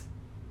 And just,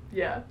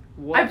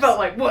 Whoops. I felt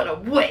like, what a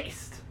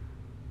waste.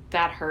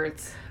 That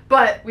hurts.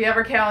 But we have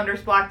our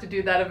calendars blocked to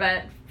do that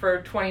event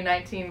for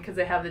 2019 because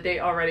they have the date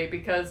already,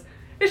 because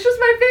it's just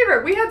my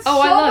favorite. We had so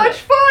much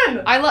fun.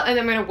 And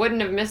I mean, I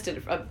wouldn't have missed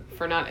it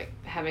for not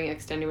having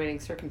extenuating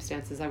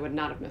circumstances. I would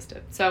not have missed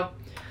it. So,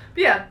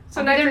 yeah.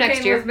 So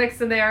Nitrogain was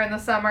mixed in there in the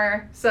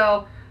summer.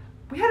 So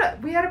we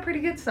had a pretty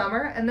good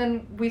summer, and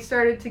then we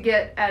started to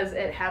get, as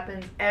it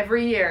happens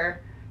every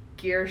year,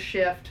 gear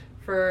shift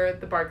for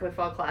the Barkley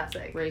Fall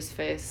Classic. Race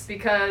face.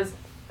 Because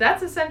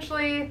that's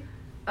essentially,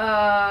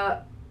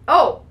 and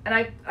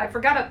I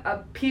forgot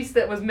a piece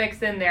that was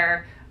mixed in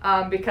there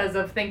because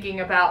of thinking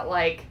about,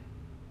 like,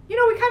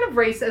 we kind of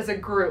race as a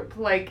group.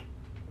 Like,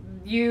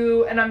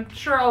 you, and I'm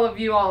sure all of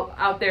you all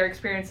out there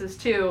experience this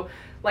too,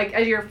 like,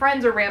 as your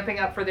friends are ramping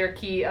up for their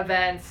key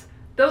events,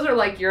 those are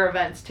like your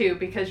events too,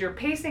 because you're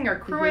pacing or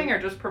crewing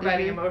or just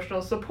providing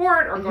emotional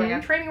support or going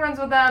on training runs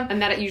with them.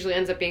 And that it usually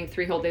ends up being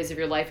 3 whole days of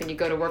your life, and you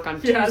go to work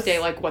on Tuesday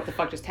like, what the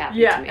fuck just happened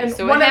to me? And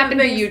so it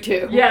happened to you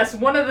too. Yes,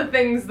 one of the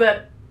things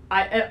that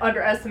I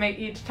underestimate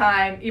each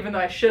time, even though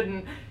I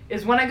shouldn't,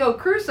 is when I go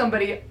crew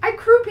somebody, I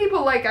crew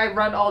people like I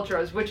run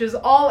ultras, which is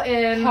all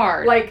in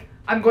hard. Like,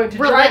 I'm going to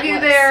drive you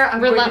there,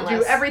 I'm going to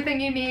do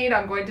everything you need,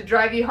 I'm going to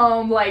drive you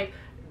home. Like,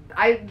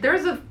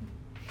 there's a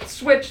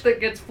switch that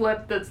gets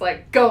flipped that's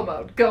like, go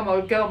mode, go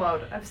mode, go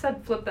mode. I've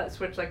said flip that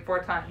switch like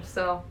 4 times,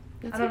 so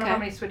I don't know how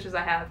many switches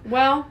I have.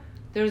 Well,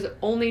 there's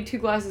only 2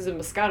 glasses of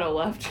Moscato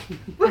left.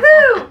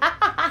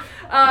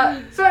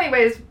 Woohoo! So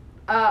anyways,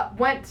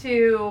 went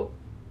to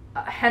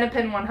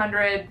Hennepin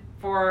 100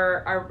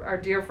 for our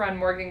dear friend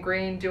Morgan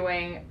Green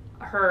doing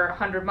her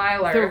 100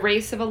 miler. The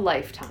race of a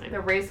lifetime.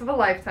 The race of a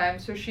lifetime.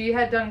 So she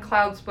had done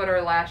Cloud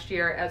Splitter last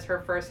year as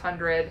her first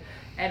 100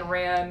 and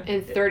ran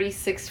in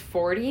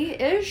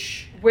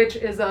 36:40-ish, which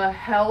is a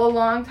hella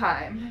long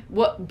time.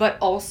 But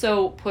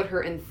also put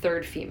her in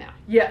third female.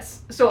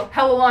 Yes, so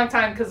hella long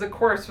time because the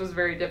course was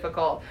very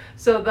difficult.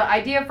 So the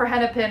idea for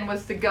Hennepin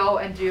was to go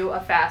and do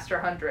a faster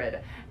 100,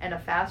 and a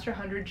faster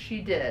 100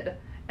 she did.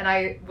 And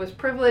I was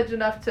privileged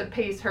enough to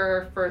pace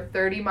her for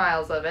 30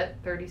 miles of it,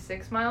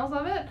 36 miles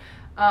of it.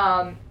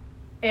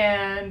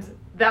 And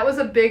that was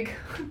a big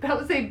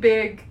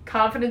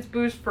confidence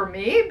boost for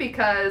me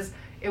because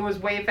it was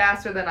way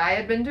faster than I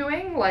had been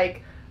doing,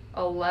 like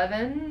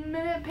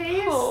 11-minute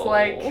pace. Oh.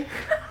 Like,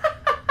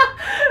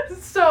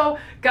 so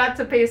got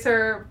to pace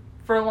her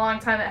for a long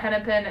time at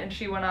Hennepin, and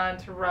she went on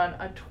to run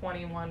a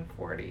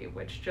 21:40,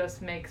 which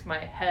just makes my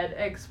head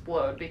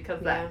explode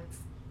because that's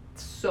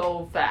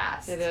so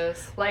fast. It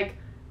is. Like,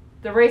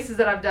 the races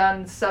that I've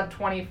done sub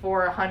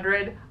 24,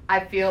 100,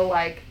 I feel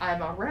like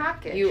I'm a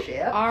rocket ship.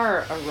 You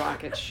are a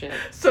rocket ship.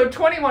 So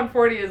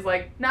 21:40 is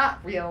like not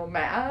real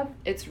math.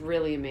 It's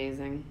really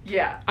amazing.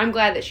 Yeah. I'm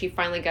glad that she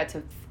finally got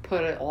to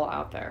put it all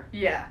out there.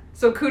 Yeah.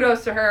 So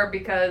kudos to her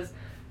because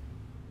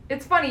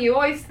it's funny, you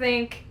always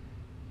think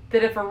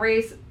that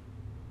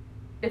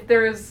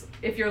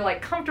if you're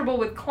like comfortable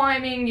with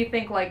climbing, you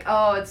think like,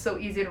 oh, it's so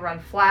easy to run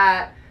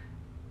flat.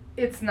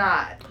 It's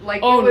not.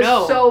 Like, it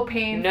was so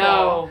painful.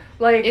 No.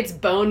 Like, it's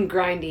bone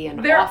grindy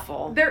and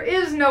awful. There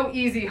is no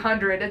easy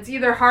 100. It's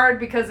either hard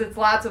because it's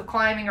lots of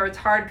climbing, or it's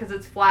hard because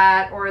it's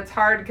flat, or it's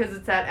hard because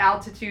it's at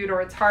altitude, or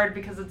it's hard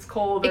because it's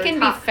cold. It can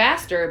be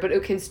faster, but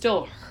it can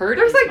still hurt.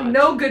 There's like much.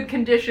 no good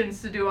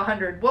conditions to do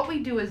 100. What we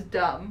do is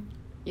dumb.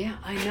 Yeah,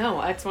 I know.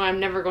 That's why I'm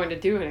never going to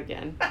do it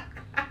again.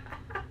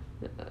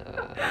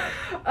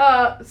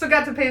 So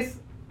got to pace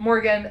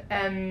Morgan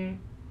and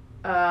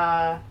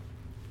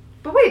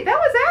but wait, that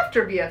was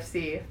after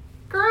BFC.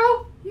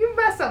 Girl, you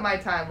messed up my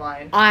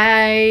timeline.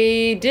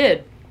 I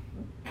did.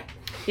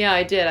 Yeah,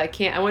 I did.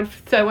 I went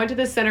to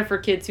the Center for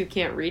Kids Who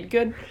Can't Read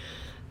Good.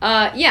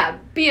 Yeah,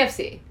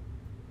 BFC.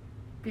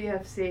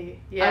 BFC.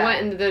 Yeah.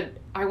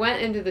 I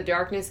went into the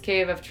darkness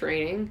cave of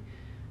training,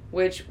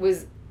 which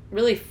was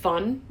really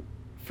fun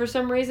for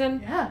some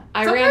reason. Yeah.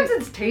 Sometimes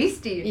it's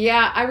tasty.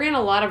 Yeah, I ran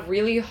a lot of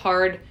really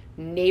hard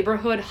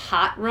neighborhood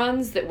hot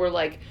runs that were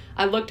like,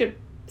 I looked at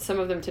some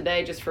of them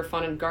today just for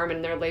fun in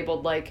Garmin. They're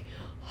labeled like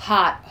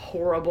hot,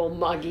 horrible,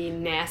 muggy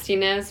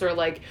nastiness, or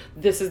like,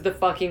 this is the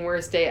fucking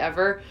worst day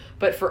ever.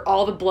 But for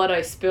all the blood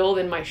I spilled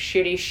in my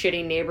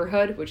shitty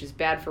neighborhood, which is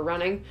bad for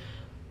running,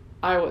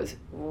 I was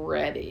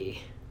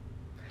ready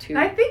to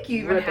I think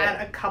you even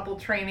had a couple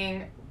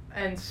training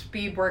and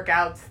speed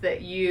workouts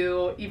that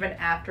you, even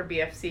after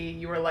BFC,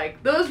 you were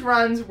like, those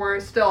runs were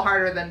still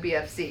harder than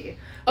BFC.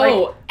 Like,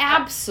 oh,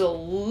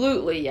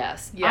 absolutely,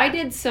 yes. Yeah.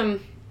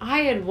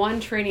 I had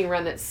one training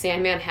run that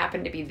Sandman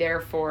happened to be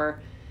there for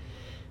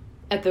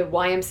at the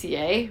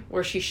YMCA,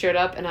 where she showed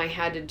up and I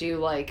had to do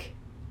like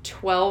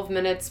 12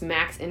 minutes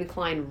max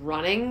incline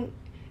running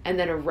and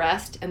then a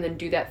rest and then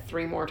do that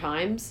 3 more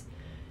times.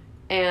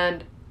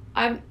 And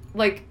I'm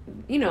like,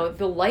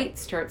 the light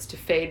starts to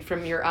fade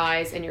from your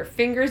eyes and your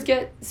fingers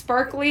get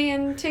sparkly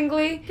and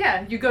tingly.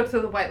 Yeah, you go to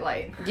the white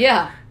light.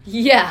 Yeah.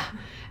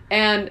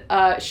 And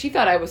she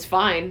thought I was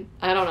fine.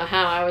 I don't know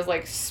how. I was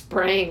like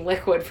spraying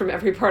liquid from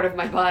every part of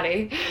my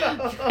body.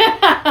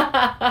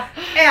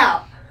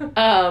 Ow.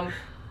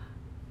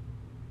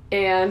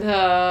 And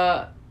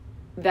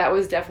that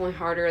was definitely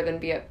harder than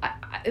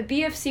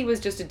BFC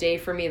was just a day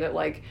for me that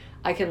like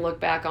I can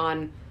look back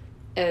on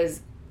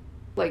as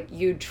like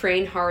you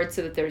train hard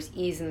so that there's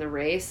ease in the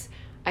race.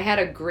 I had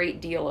a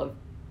great deal of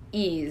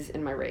ease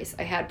in my race.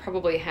 I had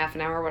probably half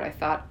an hour when I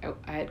thought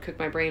I had cooked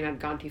my brain, I'd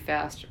gone too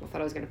fast, I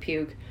thought I was going to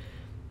puke.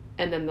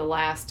 And then the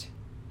last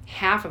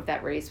half of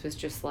that race was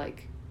just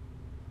like,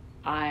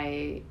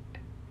 I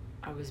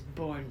was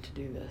born to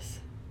do this.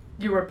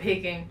 You were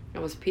peaking. I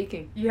was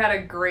peaking. You had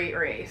a great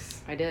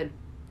race. I did.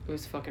 It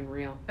was fucking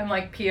real. And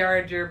like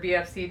PR'd your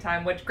BFC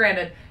time, which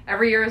granted,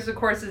 every year's the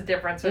course is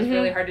different, so it's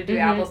really hard to do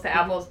apples to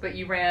apples, but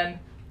you ran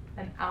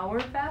an hour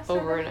faster?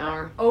 Over an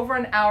hour. Over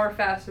an hour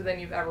faster than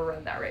you've ever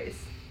run that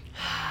race.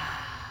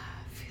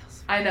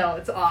 Feels. I know,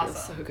 it's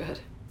awesome. Feels so good.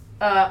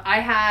 I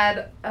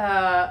had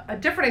a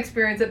different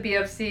experience at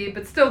BFC,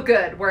 but still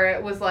good, where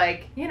it was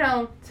like,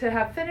 to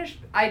have finished,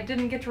 I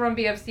didn't get to run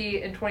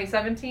BFC in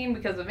 2017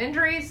 because of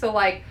injuries, so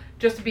like,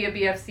 just to be a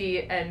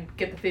BFC and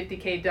get the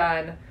 50K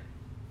done,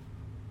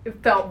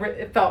 it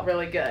felt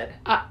really good.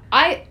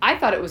 I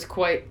thought it was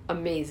quite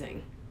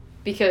amazing,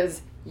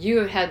 because you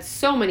have had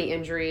so many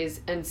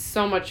injuries and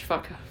so much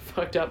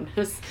fucked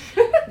upness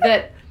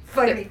that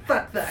Fuckity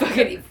fuck that.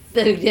 Fuckity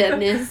fucked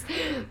upness.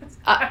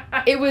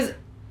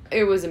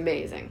 It was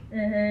amazing.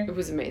 Mm-hmm. It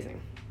was amazing.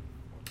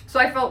 So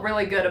I felt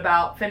really good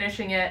about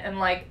finishing it and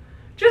like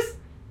just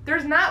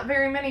there's not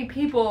very many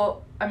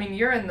people. I mean,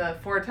 you're in the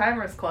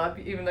 4-timers club,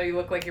 even though you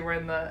look like you're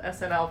wearing the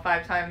SNL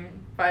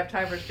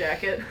five-timers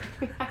jacket.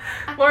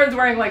 Lauren's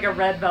wearing like a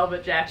red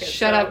velvet jacket.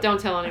 Shut up! Don't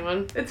tell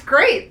anyone. It's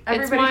great.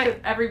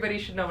 Everybody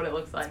should know what it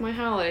looks like. It's my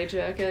holiday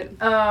jacket.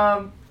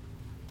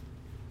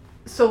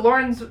 So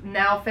Lauren's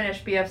now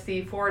finished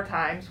BFC 4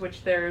 times,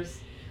 which there's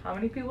how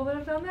many people that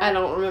have done that? I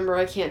don't remember.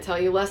 I can't tell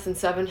you. Less than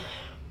 7.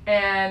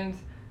 And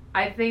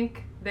I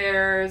think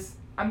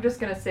I'm just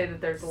gonna say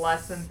that there's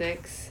less than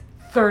 6.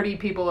 30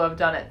 people who have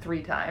done it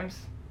 3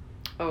 times.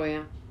 Oh,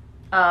 yeah.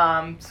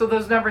 So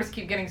those numbers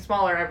keep getting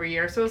smaller every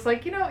year. So it's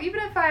like, even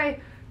if I,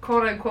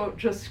 quote unquote,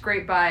 just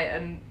scrape by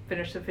and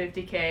finish the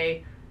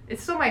 50K,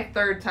 it's still my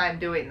 3rd time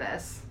doing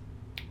this.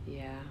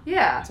 Yeah.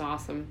 Yeah. That's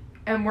awesome.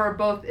 And we're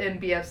both in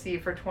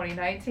BFC for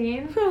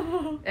 2019.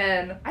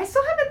 And I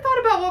still haven't thought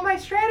about what my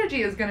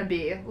strategy is going to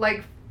be,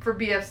 like, for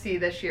BFC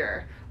this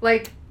year.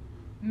 Like,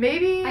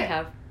 maybe... I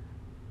have.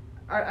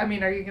 Are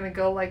you going to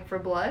go, like, for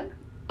blood?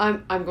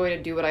 I'm going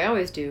to do what I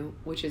always do,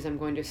 which is I'm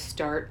going to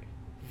start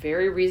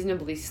very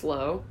reasonably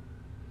slow,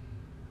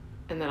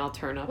 and then I'll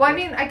turn up. Well, I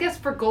mean, I guess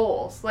for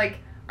goals, like,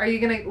 are you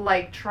going to,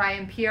 like, try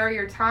and PR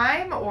your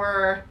time,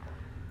 or...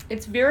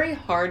 It's very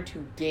hard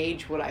to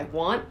gauge what I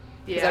want,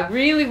 because Yeah. I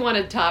really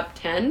wanted top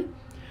 10,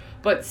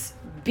 but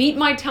beat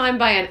my time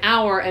by an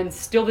hour and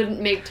still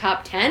didn't make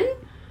top 10.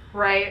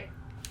 Right.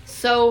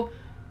 So,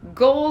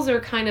 goals are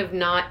kind of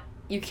not,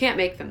 you can't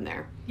make them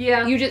there.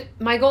 Yeah.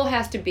 My goal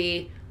has to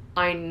be,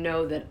 I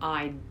know that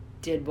I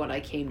did what I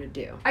came to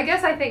do. I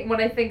guess I think when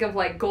I think of,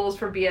 like, goals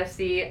for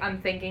BFC,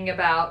 I'm thinking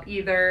about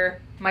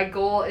either my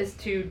goal is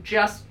to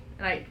just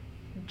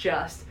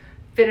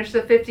finish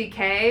the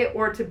 50K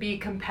or to be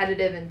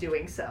competitive in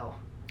doing so.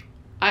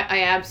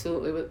 I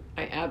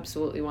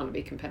absolutely want to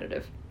be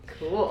competitive.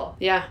 Cool.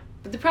 Yeah.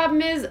 But the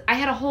problem is, I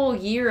had a whole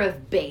year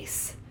of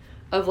base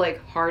of,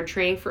 like, hard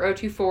training for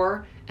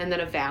 024, and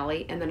then a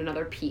valley, and then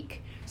another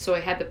peak. So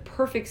I had the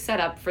perfect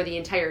setup for the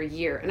entire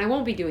year. And I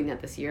won't be doing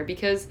that this year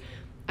because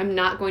I'm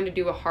not going to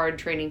do a hard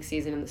training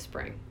season in the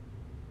spring.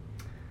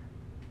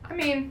 I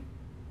mean...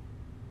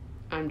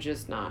 I'm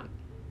just not.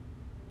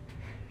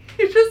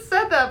 You just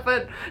said that,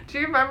 but do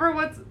you remember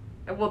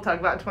we'll talk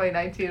about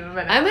 2019 in a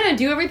minute. I'm going to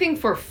do everything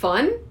for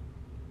fun?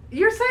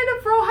 You're signed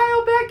up for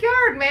Ohio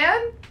Backyard,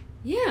 man!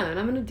 Yeah, and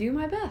I'm going to do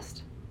my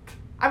best.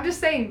 I'm just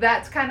saying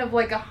that's kind of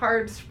like a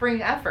hard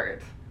spring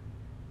effort.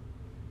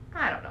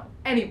 I don't know.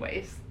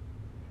 Anyways.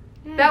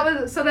 That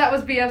was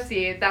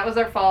BFC. That was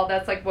our fall.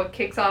 That's like what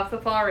kicks off the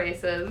fall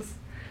races.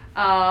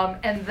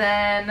 And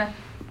then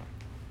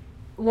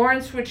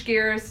Lauren switched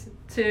gears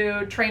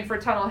to train for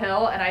Tunnel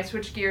Hill, and I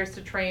switched gears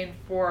to train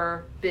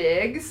for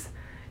Biggs.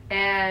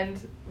 And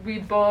we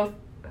both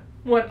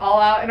went all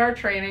out in our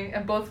training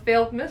and both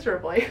failed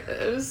miserably.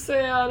 It was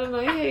sad and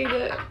I hate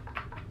it.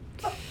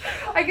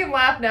 I can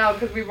laugh now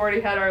because we've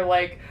already had our,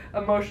 like,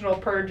 emotional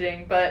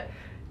purging, but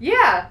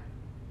yeah.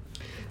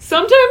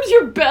 Sometimes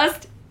your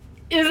best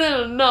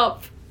isn't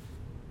enough.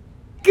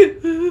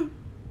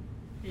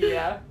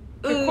 Yeah.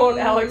 To quote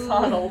Alex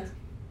Honnold.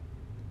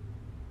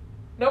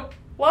 Nope.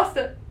 Lost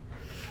it.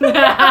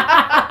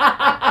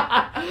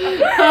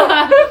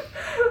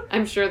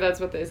 I'm sure that's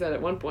what they said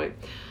at one point.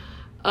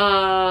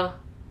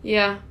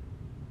 Yeah.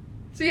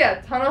 So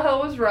yeah, Tunnel Hill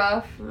was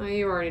rough.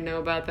 You already know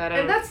about that.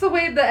 And that's the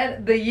way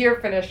the year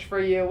finished for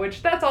you,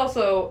 which that's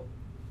also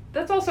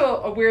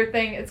a weird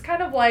thing. It's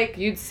kind of like...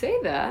 You'd say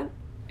that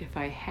if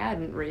I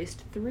hadn't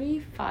raced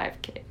 3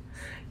 5K.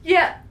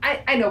 Yeah,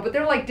 I know, but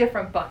they're like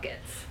different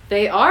buckets.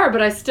 They are,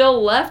 but I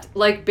still left,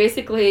 like,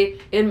 basically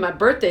in my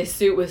birthday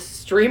suit with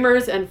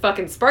streamers and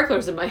fucking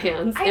sparklers in my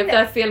hands. If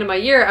that's the end of my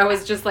year, I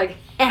was just like...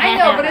 I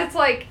know, but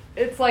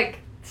it's like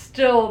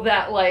still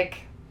that,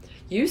 like...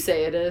 You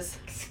say it is.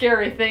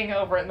 Scary thing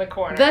over in the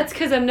corner. That's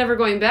because I'm never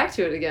going back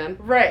to it again.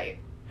 Right.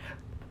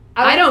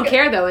 I don't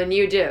care, though, and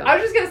you do. I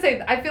was just going to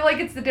say, I feel like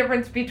it's the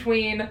difference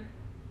between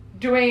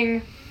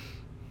doing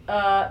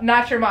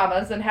Not Your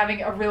Mama's and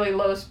having a really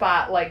low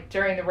spot, like,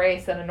 during the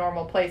race in a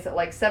normal place at,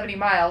 like, 70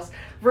 miles,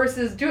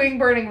 versus doing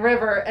Burning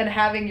River and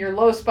having your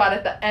low spot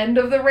at the end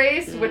of the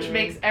race, which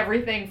makes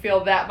everything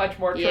feel that much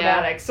more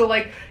traumatic. So,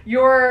 like,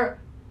 your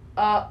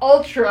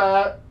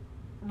ultra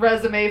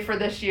resume for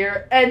this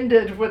year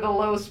ended with a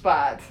low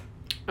spot.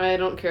 I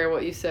don't care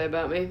what you say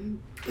about me.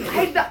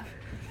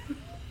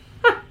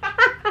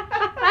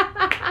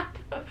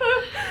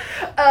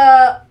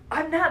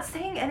 I'm not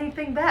saying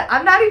anything bad.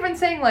 I'm not even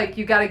saying, like,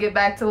 you gotta get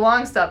back to the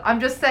long stuff. I'm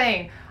just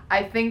saying,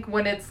 I think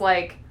when it's,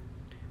 like...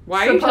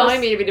 Why are you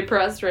telling me to be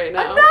depressed right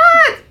now?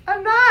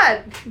 I'm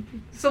not!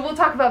 So we'll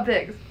talk about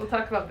Biggs. Let's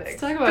talk about Biggs.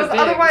 Because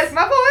otherwise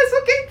my voice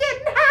will keep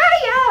getting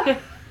higher!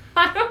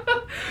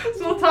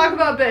 So we'll talk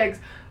about Biggs.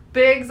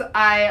 Biggs,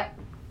 I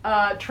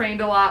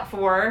trained a lot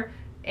for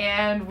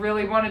and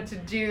really wanted to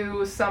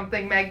do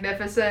something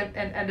magnificent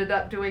and ended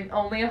up doing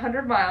only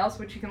 100 miles,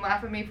 which you can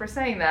laugh at me for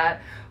saying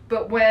that.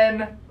 But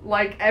when,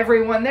 like,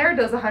 everyone there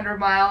does 100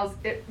 miles,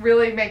 it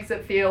really makes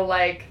it feel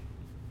like...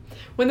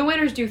 When the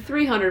winners do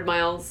 300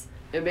 miles,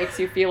 It makes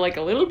you feel like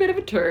a little bit of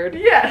a turd.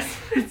 Yes.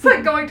 It's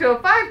like going to a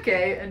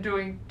 5K and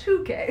doing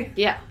 2K.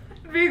 Yeah.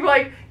 Being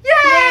like, yay!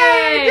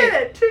 I did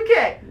it!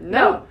 2K.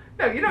 No,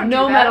 you don't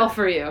no do that. medal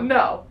for you.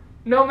 No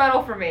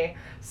medal for me.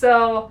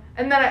 So,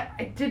 and then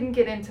I didn't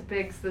get into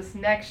bigs this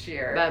next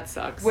year. That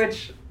sucks.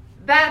 Which,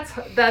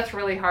 that's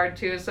really hard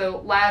too.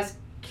 So Laz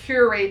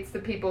curates the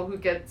people who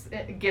get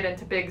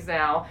into bigs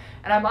now,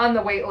 and I'm on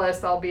the wait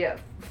list, albeit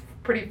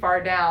pretty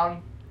far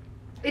down.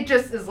 It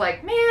just is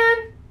like,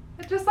 man,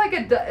 it's like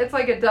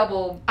a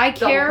double. I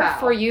care double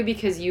for you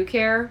because you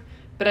care,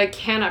 but I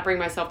cannot bring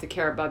myself to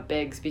care about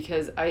bigs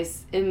because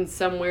in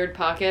some weird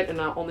pocket,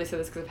 and I'll only say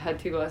this because I've had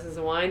 2 glasses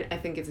of wine, I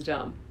think it's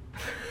dumb.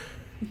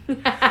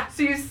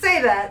 So you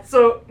say that,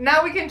 so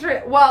now we can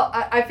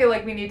I feel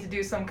like we need to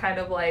do some kind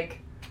of like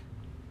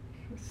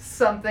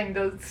something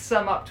to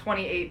sum up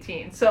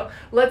 2018. So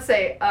let's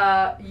say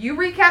you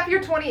recap your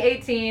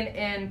 2018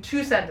 in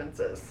 2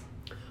 sentences.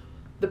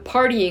 The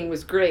partying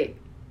was great.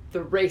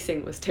 The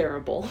racing was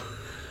terrible.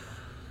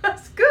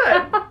 That's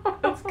good.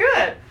 That's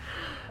good.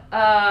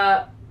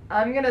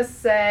 I'm gonna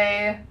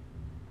say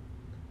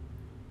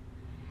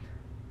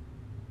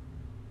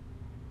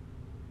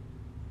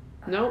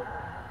nope.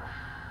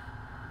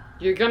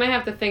 You're gonna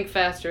have to think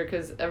faster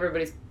because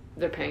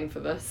they're paying for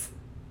this.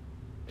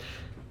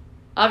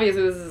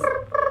 Obviously, this is...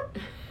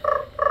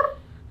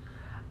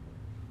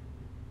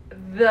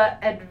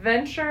 The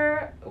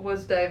adventure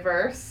was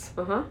diverse.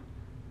 Uh-huh.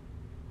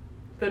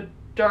 The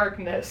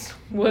darkness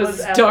was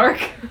epic. dark.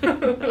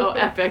 Oh,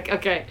 epic.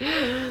 Okay.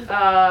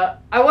 I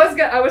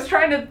was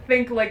trying to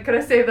think, like, could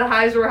I say the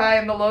highs were high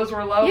and the lows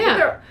were low? Yeah.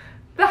 But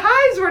the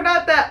highs were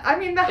not that... I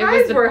mean, the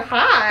highs were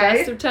high.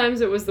 Best of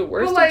times, it was the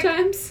worst like, of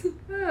times.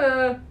 You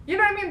know what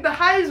I mean? The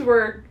highs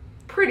were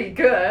pretty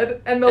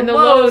good, and the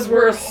lows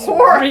were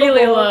horrible.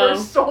 Really low. They were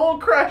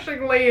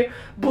soul-crushingly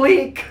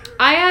bleak.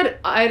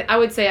 I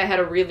would say I had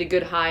a really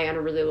good high and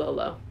a really low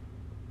low.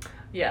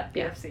 Yeah,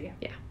 BFC.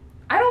 Yeah.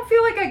 I don't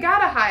feel like I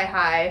got a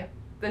high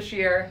this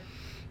year.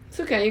 It's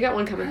okay, you got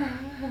one coming.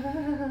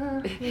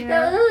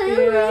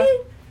 Yeah.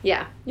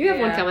 Yeah, you have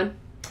one coming.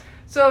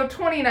 So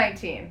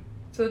 2019.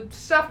 So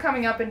stuff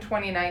coming up in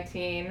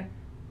 2019.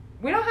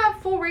 We don't have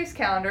full race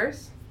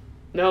calendars.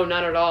 No,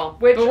 not at all.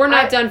 But we're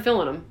not done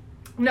filling them.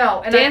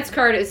 No. And Dance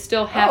card is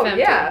still half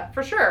empty. Yeah,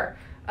 for sure.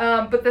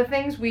 But the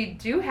things we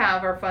do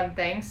have are fun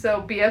things.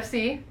 So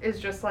BFC is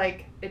just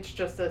like, it's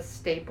just a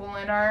staple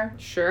in our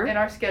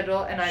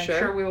schedule, and I'm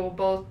sure we will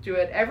both do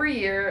it every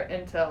year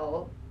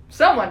until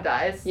someone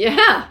dies.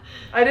 Yeah.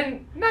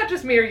 Not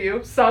just me or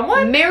you,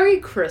 someone. Merry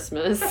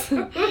Christmas.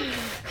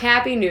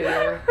 Happy New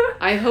Year.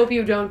 I hope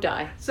you don't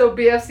die. So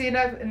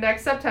BFC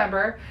next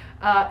September,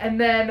 and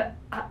then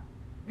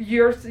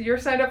you're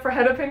signed up for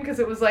Hennepin because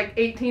it was like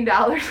 $18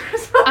 or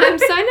something. I'm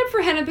signed up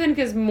for Hennepin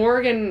because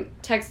Morgan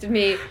texted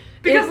me.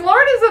 Because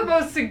Lauren is the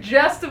most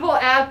suggestible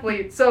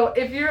athlete. So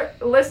if you're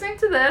listening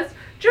to this,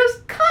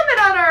 just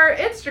comment on our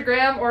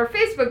Instagram or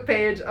Facebook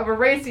page of a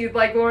race you'd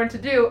like Lauren to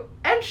do,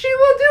 and she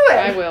will do it.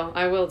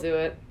 I will do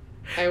it.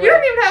 I will. You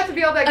don't even have to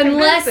be all that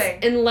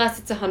convincing. Unless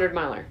it's a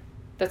 100-miler.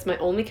 That's my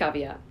only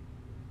caveat.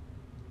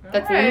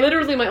 That's right.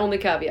 Literally my only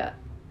caveat.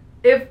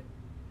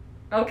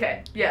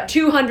 Okay, yeah.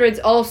 200's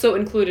also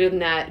included in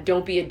that.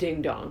 Don't be a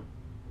ding-dong,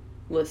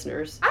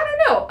 listeners. I don't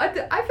know.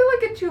 I feel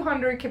like a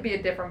 200 could be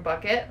a different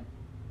bucket.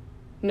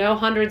 No,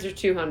 100s or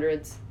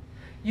 200s.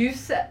 You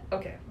said...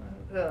 Okay.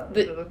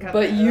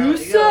 But you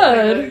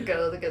said...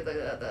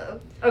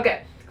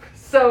 Okay.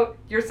 So,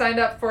 you're signed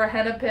up for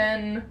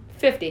Hennepin...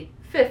 50.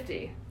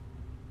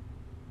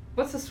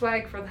 What's the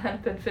swag for the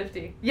Hennepin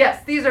 50?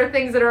 Yes, these are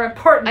things that are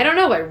important. I don't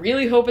know. I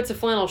really hope it's a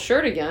flannel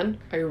shirt again.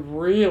 I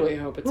really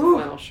hope it's a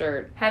flannel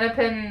shirt.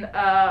 Hennepin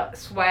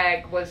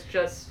swag was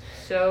just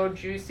so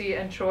juicy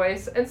and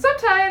choice. And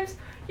sometimes...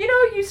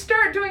 you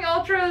start doing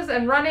ultras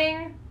and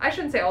running. I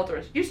shouldn't say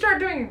ultras. You start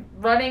doing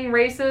running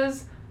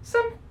races.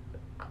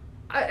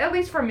 At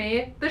least for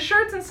me, the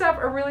shirts and stuff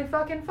are really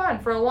fucking fun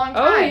for a long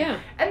time. Oh, yeah.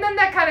 And then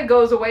that kind of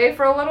goes away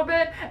for a little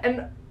bit.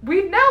 And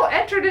we've now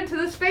entered into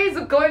this phase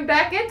of going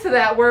back into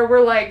that where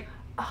we're like,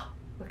 oh,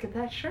 look at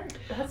that shirt.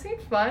 That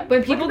seems fun.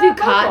 When people do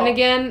cotton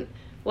again,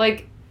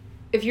 like,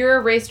 if you're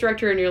a race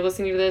director and you're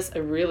listening to this, I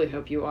really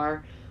hope you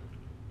are.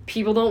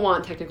 People don't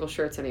want technical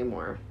shirts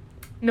anymore.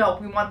 No,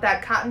 we want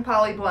that cotton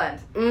poly blend.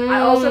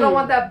 I also don't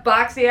want that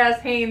boxy ass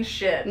Hanes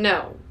shit.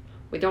 No,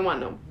 we don't want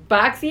no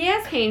boxy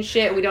ass Hanes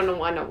shit. We don't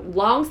want no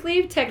long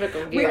sleeve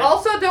technical gear. We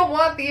also don't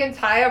want the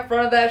entire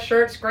front of that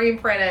shirt screen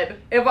printed.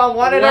 If I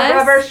wanted a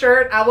rubber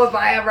shirt, I would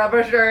buy a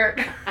rubber shirt.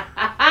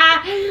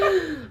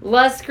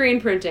 Less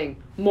screen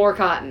printing, more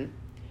cotton.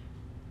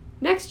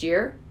 Next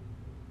year,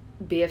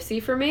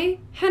 BFC for me,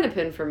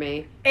 Hennepin for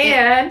me.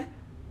 And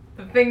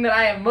the thing that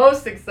I am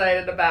most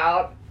excited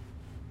about,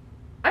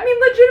 I mean,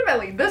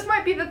 legitimately, this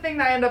might be the thing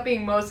that I end up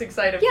being most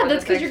excited for. Yeah,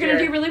 that's because you're going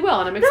to do really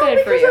well, and I'm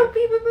excited for you. No, because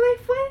I'll be with my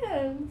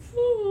friends.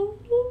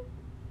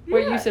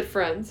 Wait, you said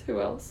friends. Who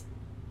else?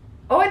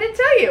 Oh, I didn't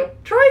tell you.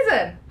 Troy's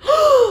in.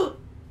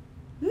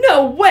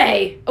 No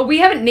way! Oh, we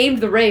haven't named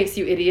the race,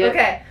 you idiot.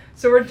 Okay,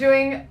 So we're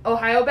doing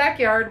Ohio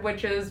Backyard,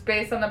 which is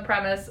based on the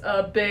premise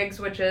of Biggs,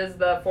 which is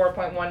the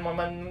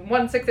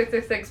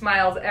 4.1111666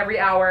 miles every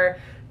hour,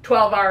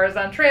 12 hours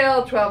on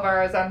trail, 12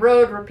 hours on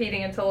road,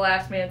 repeating until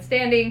last man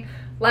standing.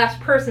 Last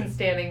person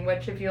standing,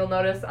 which if you'll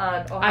notice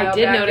on Ohio I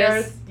did Backyard,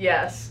 notice.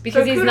 yes.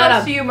 Because so he's kudos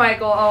not a... to you,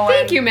 Michael Owen.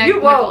 Thank you,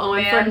 Michael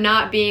Owen, man. for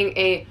not being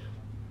a...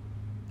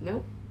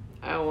 Nope.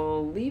 I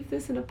will leave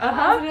this in a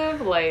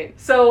positive light.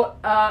 So,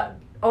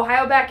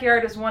 Ohio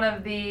Backyard is one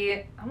of the,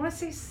 I want to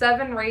say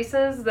 7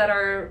 races that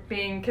are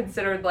being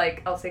considered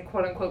like, I'll say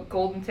quote unquote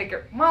golden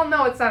ticket. Well,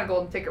 no, it's not a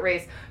golden ticket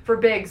race for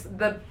Biggs.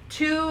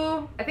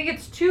 I think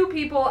it's 2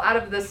 people out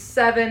of the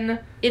 7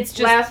 It's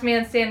just last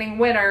man standing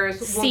winners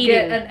will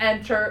seeding. get an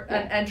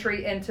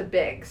entry into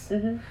Biggs.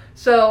 Mm-hmm.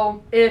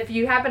 So if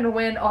you happen to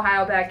win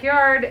Ohio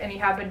Backyard and you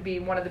happen to be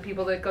one of the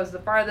people that goes the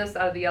farthest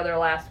out of the other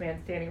last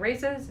man standing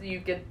races, you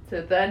get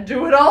to then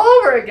do it all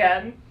over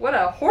again. What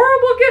a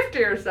horrible gift to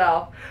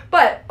yourself.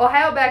 But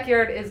Ohio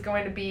Backyard is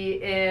going to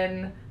be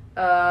in,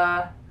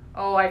 I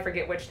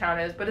forget which town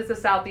it is, but it's a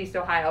Southeast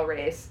Ohio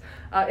race.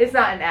 It's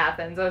not in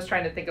Athens. I was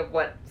trying to think of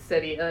what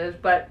city it is,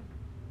 but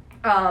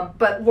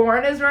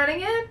Lauren is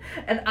running it,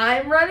 and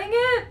I'm running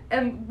it,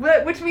 and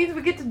which means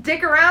we get to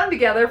dick around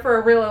together for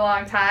a really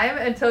long time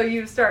until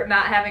you start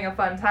not having a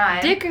fun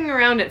time. Dicking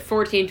around at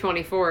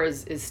 1424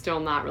 is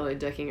still not really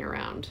dicking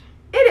around.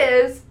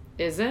 It is.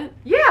 Is it?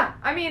 Yeah.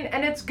 I mean,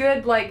 and it's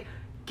good, like,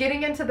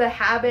 getting into the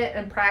habit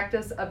and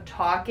practice of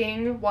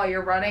talking while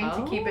you're running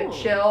to keep it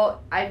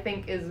chill, I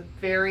think is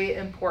very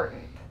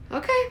important.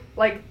 Okay.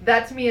 Like,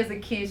 that to me is a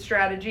key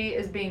strategy,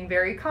 is being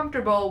very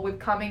comfortable with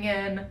coming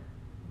in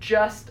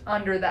just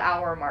under the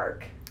hour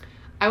mark.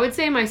 I would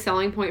say my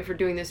selling point for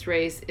doing this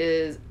race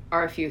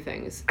are a few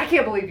things. I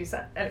can't believe you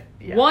said it.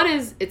 Yeah. 1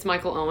 is it's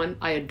Michael Owen.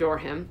 I adore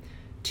him.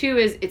 2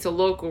 is it's a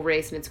local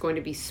race and it's going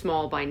to be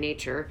small by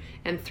nature.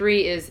 And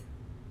 3 is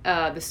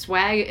the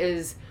swag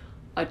is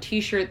a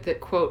t-shirt that,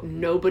 quote,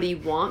 nobody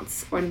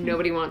wants or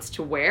nobody wants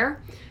to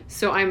wear.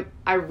 So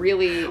I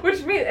really...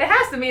 Which means, it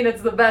has to mean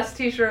it's the best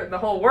t-shirt in the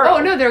whole world.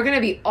 Oh, no, they're going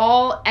to be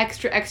all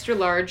extra, extra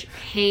large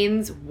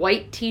Hanes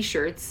white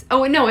t-shirts.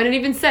 Oh, no, and it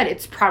even said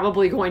it's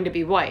probably going to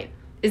be white.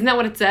 Isn't that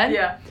what it said?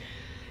 Yeah.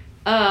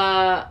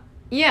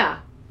 Yeah.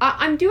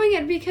 I'm doing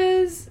it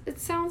because it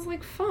sounds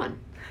like fun.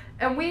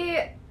 And we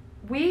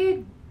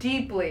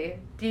deeply,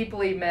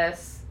 deeply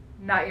miss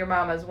Not Your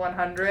Mama's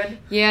 100.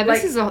 Yeah,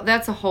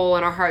 that's a hole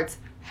in our hearts.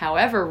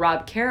 However,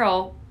 Rob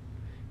Carroll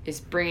is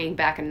bringing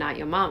back a Not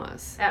Your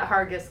Mama's at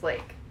Hargis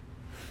Lake.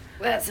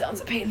 That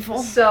sounds painful.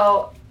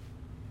 So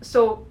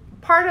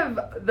part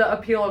of the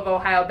appeal of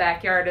Ohio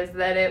Backyard is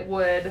that it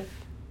would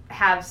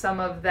have some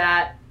of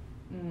that,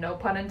 no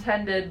pun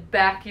intended,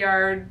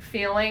 backyard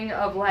feeling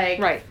of like,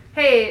 right.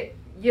 Hey,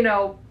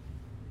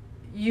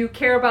 you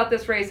care about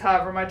this race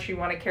however much you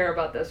want to care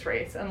about this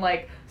race. And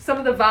like some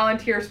of the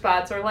volunteer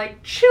spots are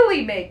like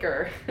chili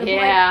maker.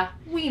 Yeah.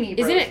 Like weenie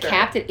Isn't roaster. it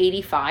capped at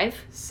 85?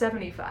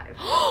 75.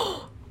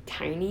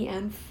 Tiny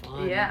and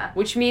fun. Yeah.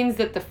 Which means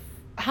that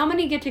how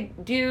many get to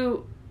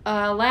do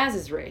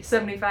Laz's race?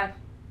 75.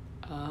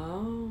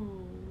 Oh.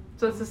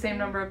 So it's the same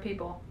number of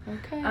people.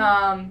 Okay.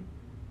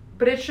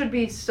 But it should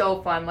be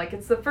so fun. Like,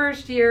 it's the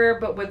first year,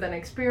 but with an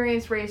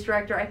experienced race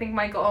director. I think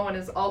Michael Owen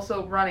is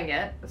also running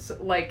it. So,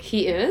 like,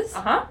 he is?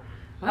 Uh-huh.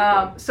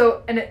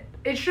 Oh. And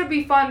it should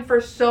be fun for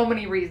so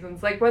many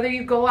reasons. Like, whether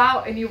you go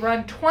out and you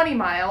run 20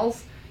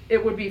 miles,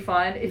 it would be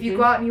fun. If you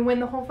go out and you win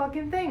the whole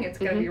fucking thing, it's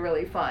going to be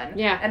really fun.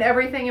 Yeah. And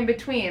everything in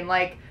between.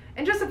 Like,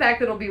 and just the fact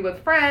that it'll be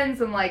with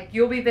friends and, like,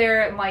 you'll be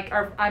there and, like,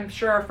 I'm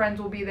sure our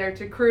friends will be there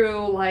to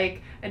crew,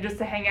 like, and just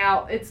to hang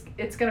out. It's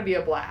going to be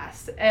a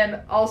blast. And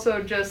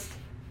also just...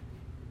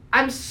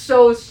 I'm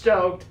so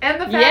stoked.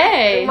 And the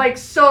fact, like,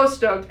 so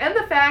stoked. And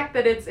the fact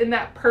that it's in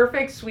that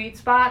perfect sweet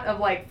spot of,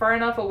 like, far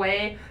enough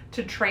away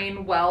to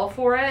train well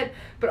for it,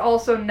 but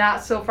also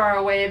not so far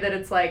away that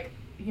it's like,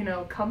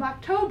 come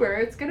October,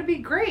 it's going to be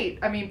great.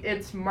 I mean,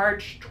 it's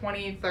March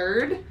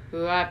 23rd.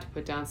 Ooh, I have to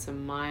put down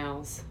some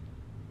miles.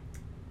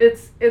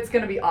 It's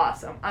going to be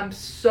awesome. I'm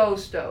so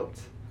stoked.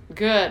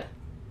 Good.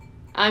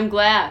 I'm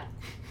glad.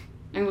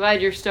 I'm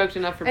glad you're stoked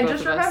enough for both of us.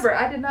 And just remember,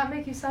 I did not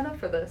make you sign up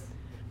for this.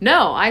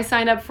 No, I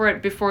signed up for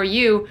it before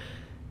you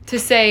to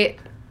say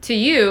to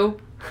you,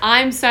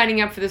 I'm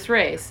signing up for this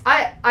race.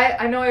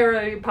 I know I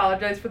already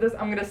apologized for this.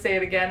 I'm going to say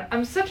it again.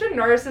 I'm such a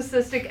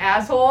narcissistic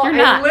asshole. You're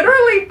not. I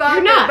literally thought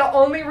You're that not. the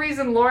only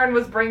reason Lauren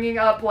was bringing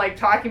up, like,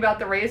 talking about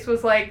the race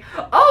was like,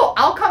 oh,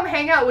 I'll come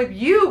hang out with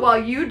you while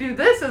you do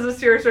this as a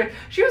serious race.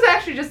 She was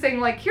actually just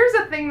saying, like, here's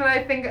a thing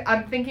that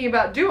I'm thinking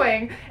about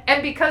doing.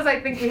 And because I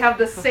think we have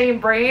the same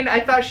brain, I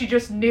thought she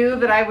just knew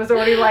that I was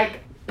already, like,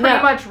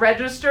 pretty much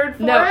registered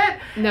for it.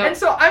 No. And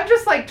so I'm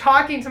just like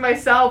talking to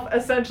myself,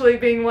 essentially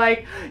being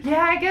like, yeah,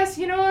 I guess,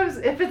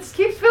 if it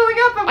keeps filling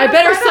up, I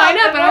better sign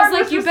up. And I was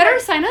Lauren like, you better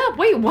sign up.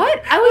 Wait,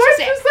 what? I was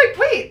just like,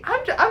 wait,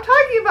 I'm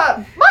talking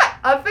about what?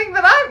 A thing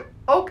that I'm,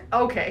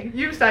 okay,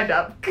 you signed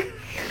up.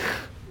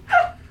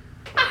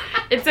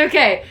 It's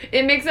okay.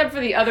 It makes up for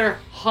the other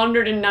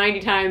 190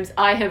 times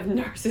I have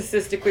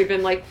narcissistically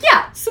been like,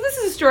 yeah, so this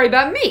is a story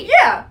about me.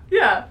 Yeah.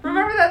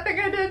 Remember that thing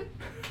I did?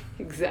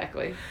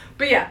 Exactly.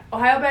 But yeah,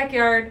 Ohio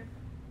Backyard.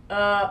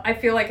 I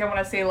feel like I want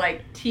to say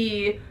like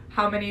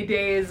how many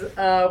days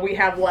we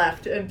have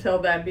left until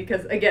then,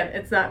 because again,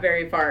 it's not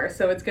very far.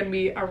 So it's going to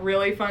be a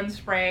really fun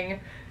spring.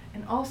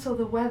 And also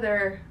the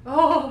weather.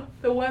 Oh,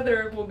 the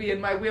weather will be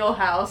in my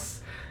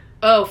wheelhouse.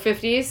 Oh,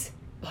 50s?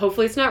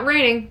 Hopefully it's not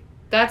raining.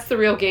 That's the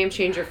real game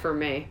changer for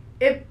me.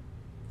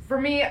 For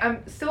me,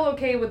 I'm still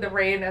okay with the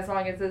rain as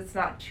long as it's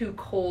not too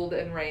cold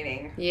and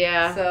raining.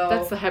 Yeah, so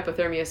that's the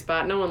hypothermia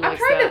spot. No one likes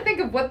that. I'm trying to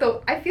think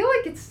of I feel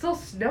like it's still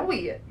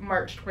snowy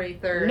March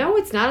 23rd. No,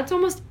 it's not. It's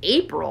almost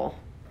April.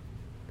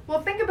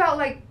 Well, think about,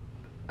 like,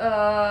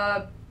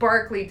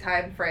 Barkley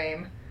time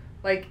frame.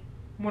 Like,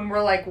 when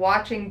we're, like,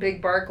 watching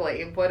Big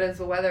Barkley, what is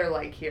the weather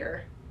like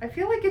here? I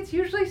feel like it's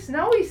usually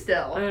snowy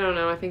still. I don't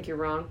know. I think you're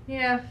wrong.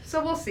 Yeah,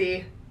 so we'll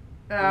see.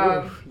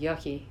 Oof,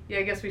 yucky. Yeah,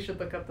 I guess we should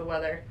look up the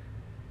weather.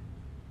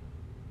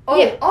 Oh,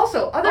 yeah.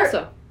 Also,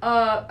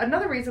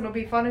 another reason it'll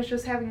be fun is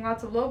just having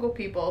lots of local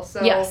people.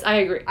 So yes, I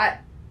agree.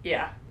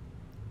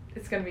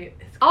 It's gonna be.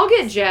 I'll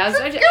get jazzed.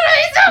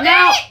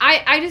 Now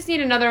I just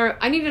need another.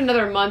 I need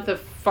another month of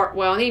fart.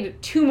 Well, I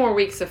need 2 more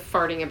weeks of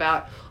farting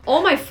about.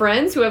 All my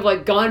friends who have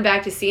like gone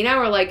back to sea now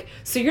are like,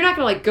 so you're not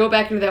gonna like go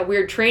back into that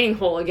weird training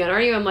hole again,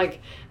 are you? I'm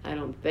like, I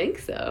don't think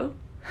so.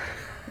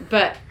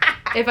 But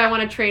if I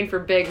want to train for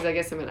bigs, I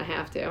guess I'm gonna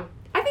have to.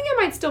 I think I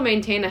might still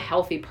maintain a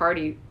healthy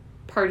party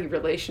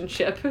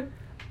relationship.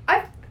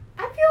 I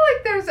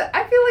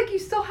feel like you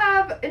still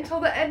have until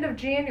the end of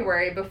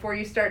January before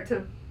you start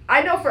to.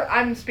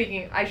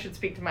 I should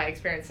speak to my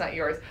experience, not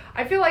yours.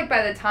 I feel like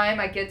by the time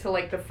I get to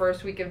like the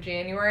first week of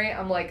January,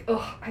 I'm like,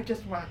 ugh, I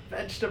just want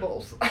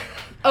vegetables.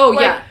 Oh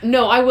like, yeah,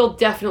 no, I will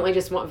definitely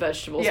just want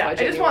vegetables. Yeah, by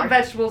January. I just want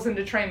vegetables and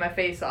to train my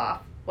face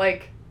off.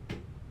 Like,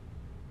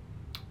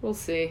 we'll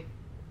see.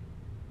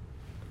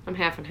 I'm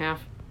half and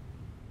half.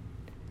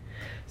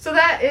 So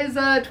that is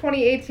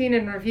 2018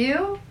 in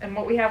review and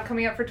what we have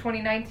coming up for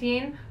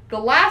 2019. The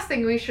last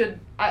thing we should,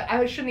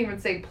 I shouldn't even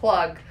say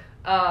plug,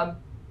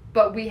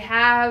 but we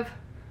have,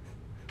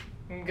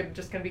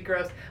 just going to be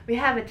gross, we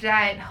have a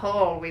giant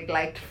hole we'd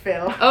like to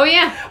fill. Oh,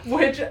 yeah.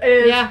 Which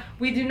is,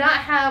 we do not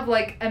have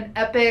like an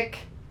epic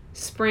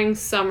spring,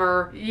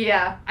 summer.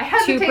 Yeah. I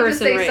hesitate to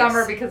say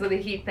summer because of the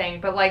heat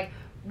thing, but like,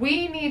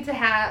 we need to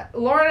have,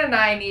 Lauren and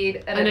I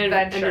need an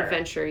adventure. An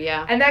adventure,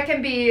 yeah. And that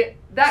can be,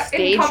 that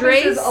stage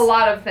encompasses race, a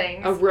lot of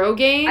things. A row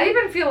game. I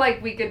even feel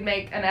like we could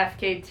make an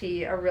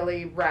FKT a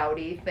really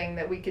rowdy thing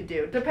that we could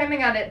do,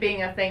 depending on it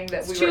being a thing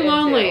that we were into. It's too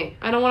lonely.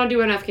 I don't want to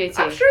do an FKT.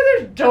 I'm sure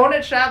there's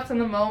donut shops in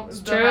the It's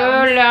too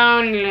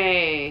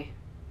lonely.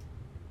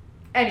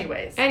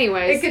 Anyways.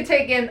 It could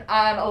take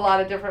on a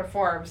lot of different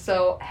forms.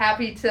 So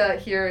happy to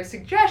hear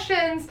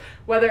suggestions,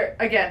 whether,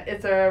 again,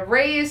 it's a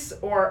race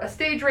or a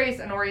stage race,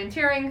 an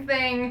orienteering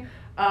thing.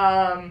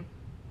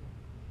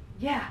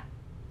 Yeah.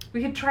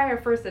 We could try our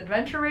first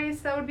adventure race.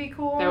 That would be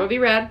cool. That would be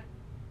rad.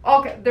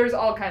 Okay, there's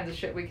all kinds of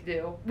shit we could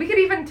do. We could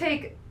even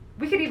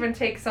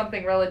take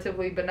something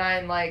relatively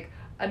benign like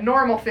a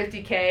normal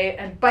 50K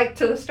and bike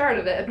to the start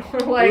of it. And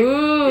we're like,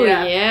 ooh,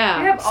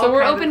 yeah. We have all so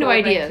we're kinds open of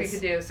cool to ideas we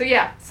could do. So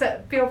yeah,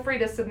 feel free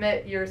to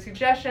submit your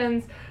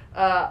suggestions.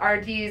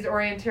 RDs,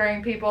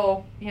 orienteering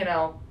people,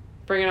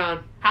 bring it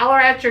on. Holler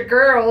at your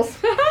girls.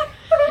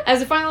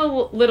 As a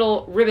final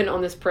little ribbon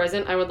on this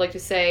present, I would like to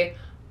say,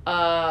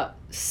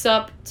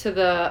 sup to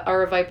the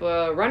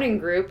Aravaipa running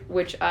group,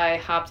 which I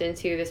hopped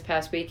into this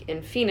past week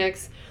in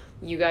Phoenix.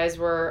 You guys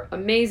were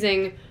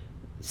amazing,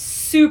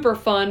 super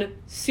fun,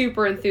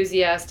 super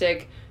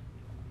enthusiastic.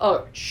 A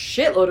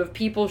shitload of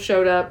people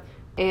showed up,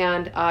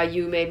 and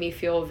you made me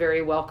feel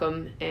very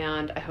welcome,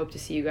 and I hope to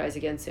see you guys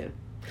again soon.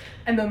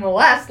 And then the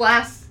last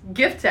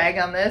gift tag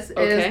on this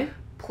is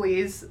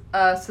please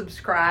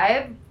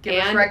subscribe,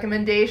 give us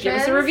recommendations, give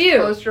us a review,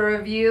 post a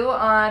review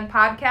on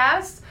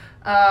podcasts.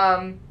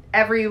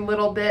 Every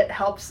little bit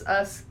helps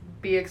us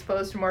be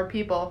exposed to more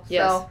people.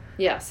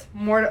 Yes.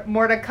 More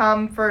to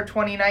come for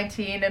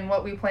 2019 and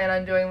what we plan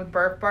on doing with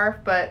Barf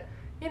Barf. But,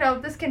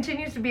 this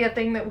continues to be a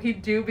thing that we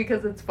do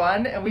because it's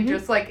fun and we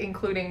just like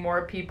including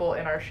more people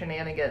in our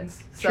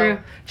shenanigans. So, true.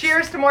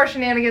 Cheers to more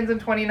shenanigans in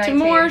 2019.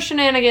 To more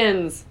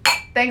shenanigans.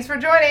 Thanks for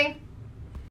joining.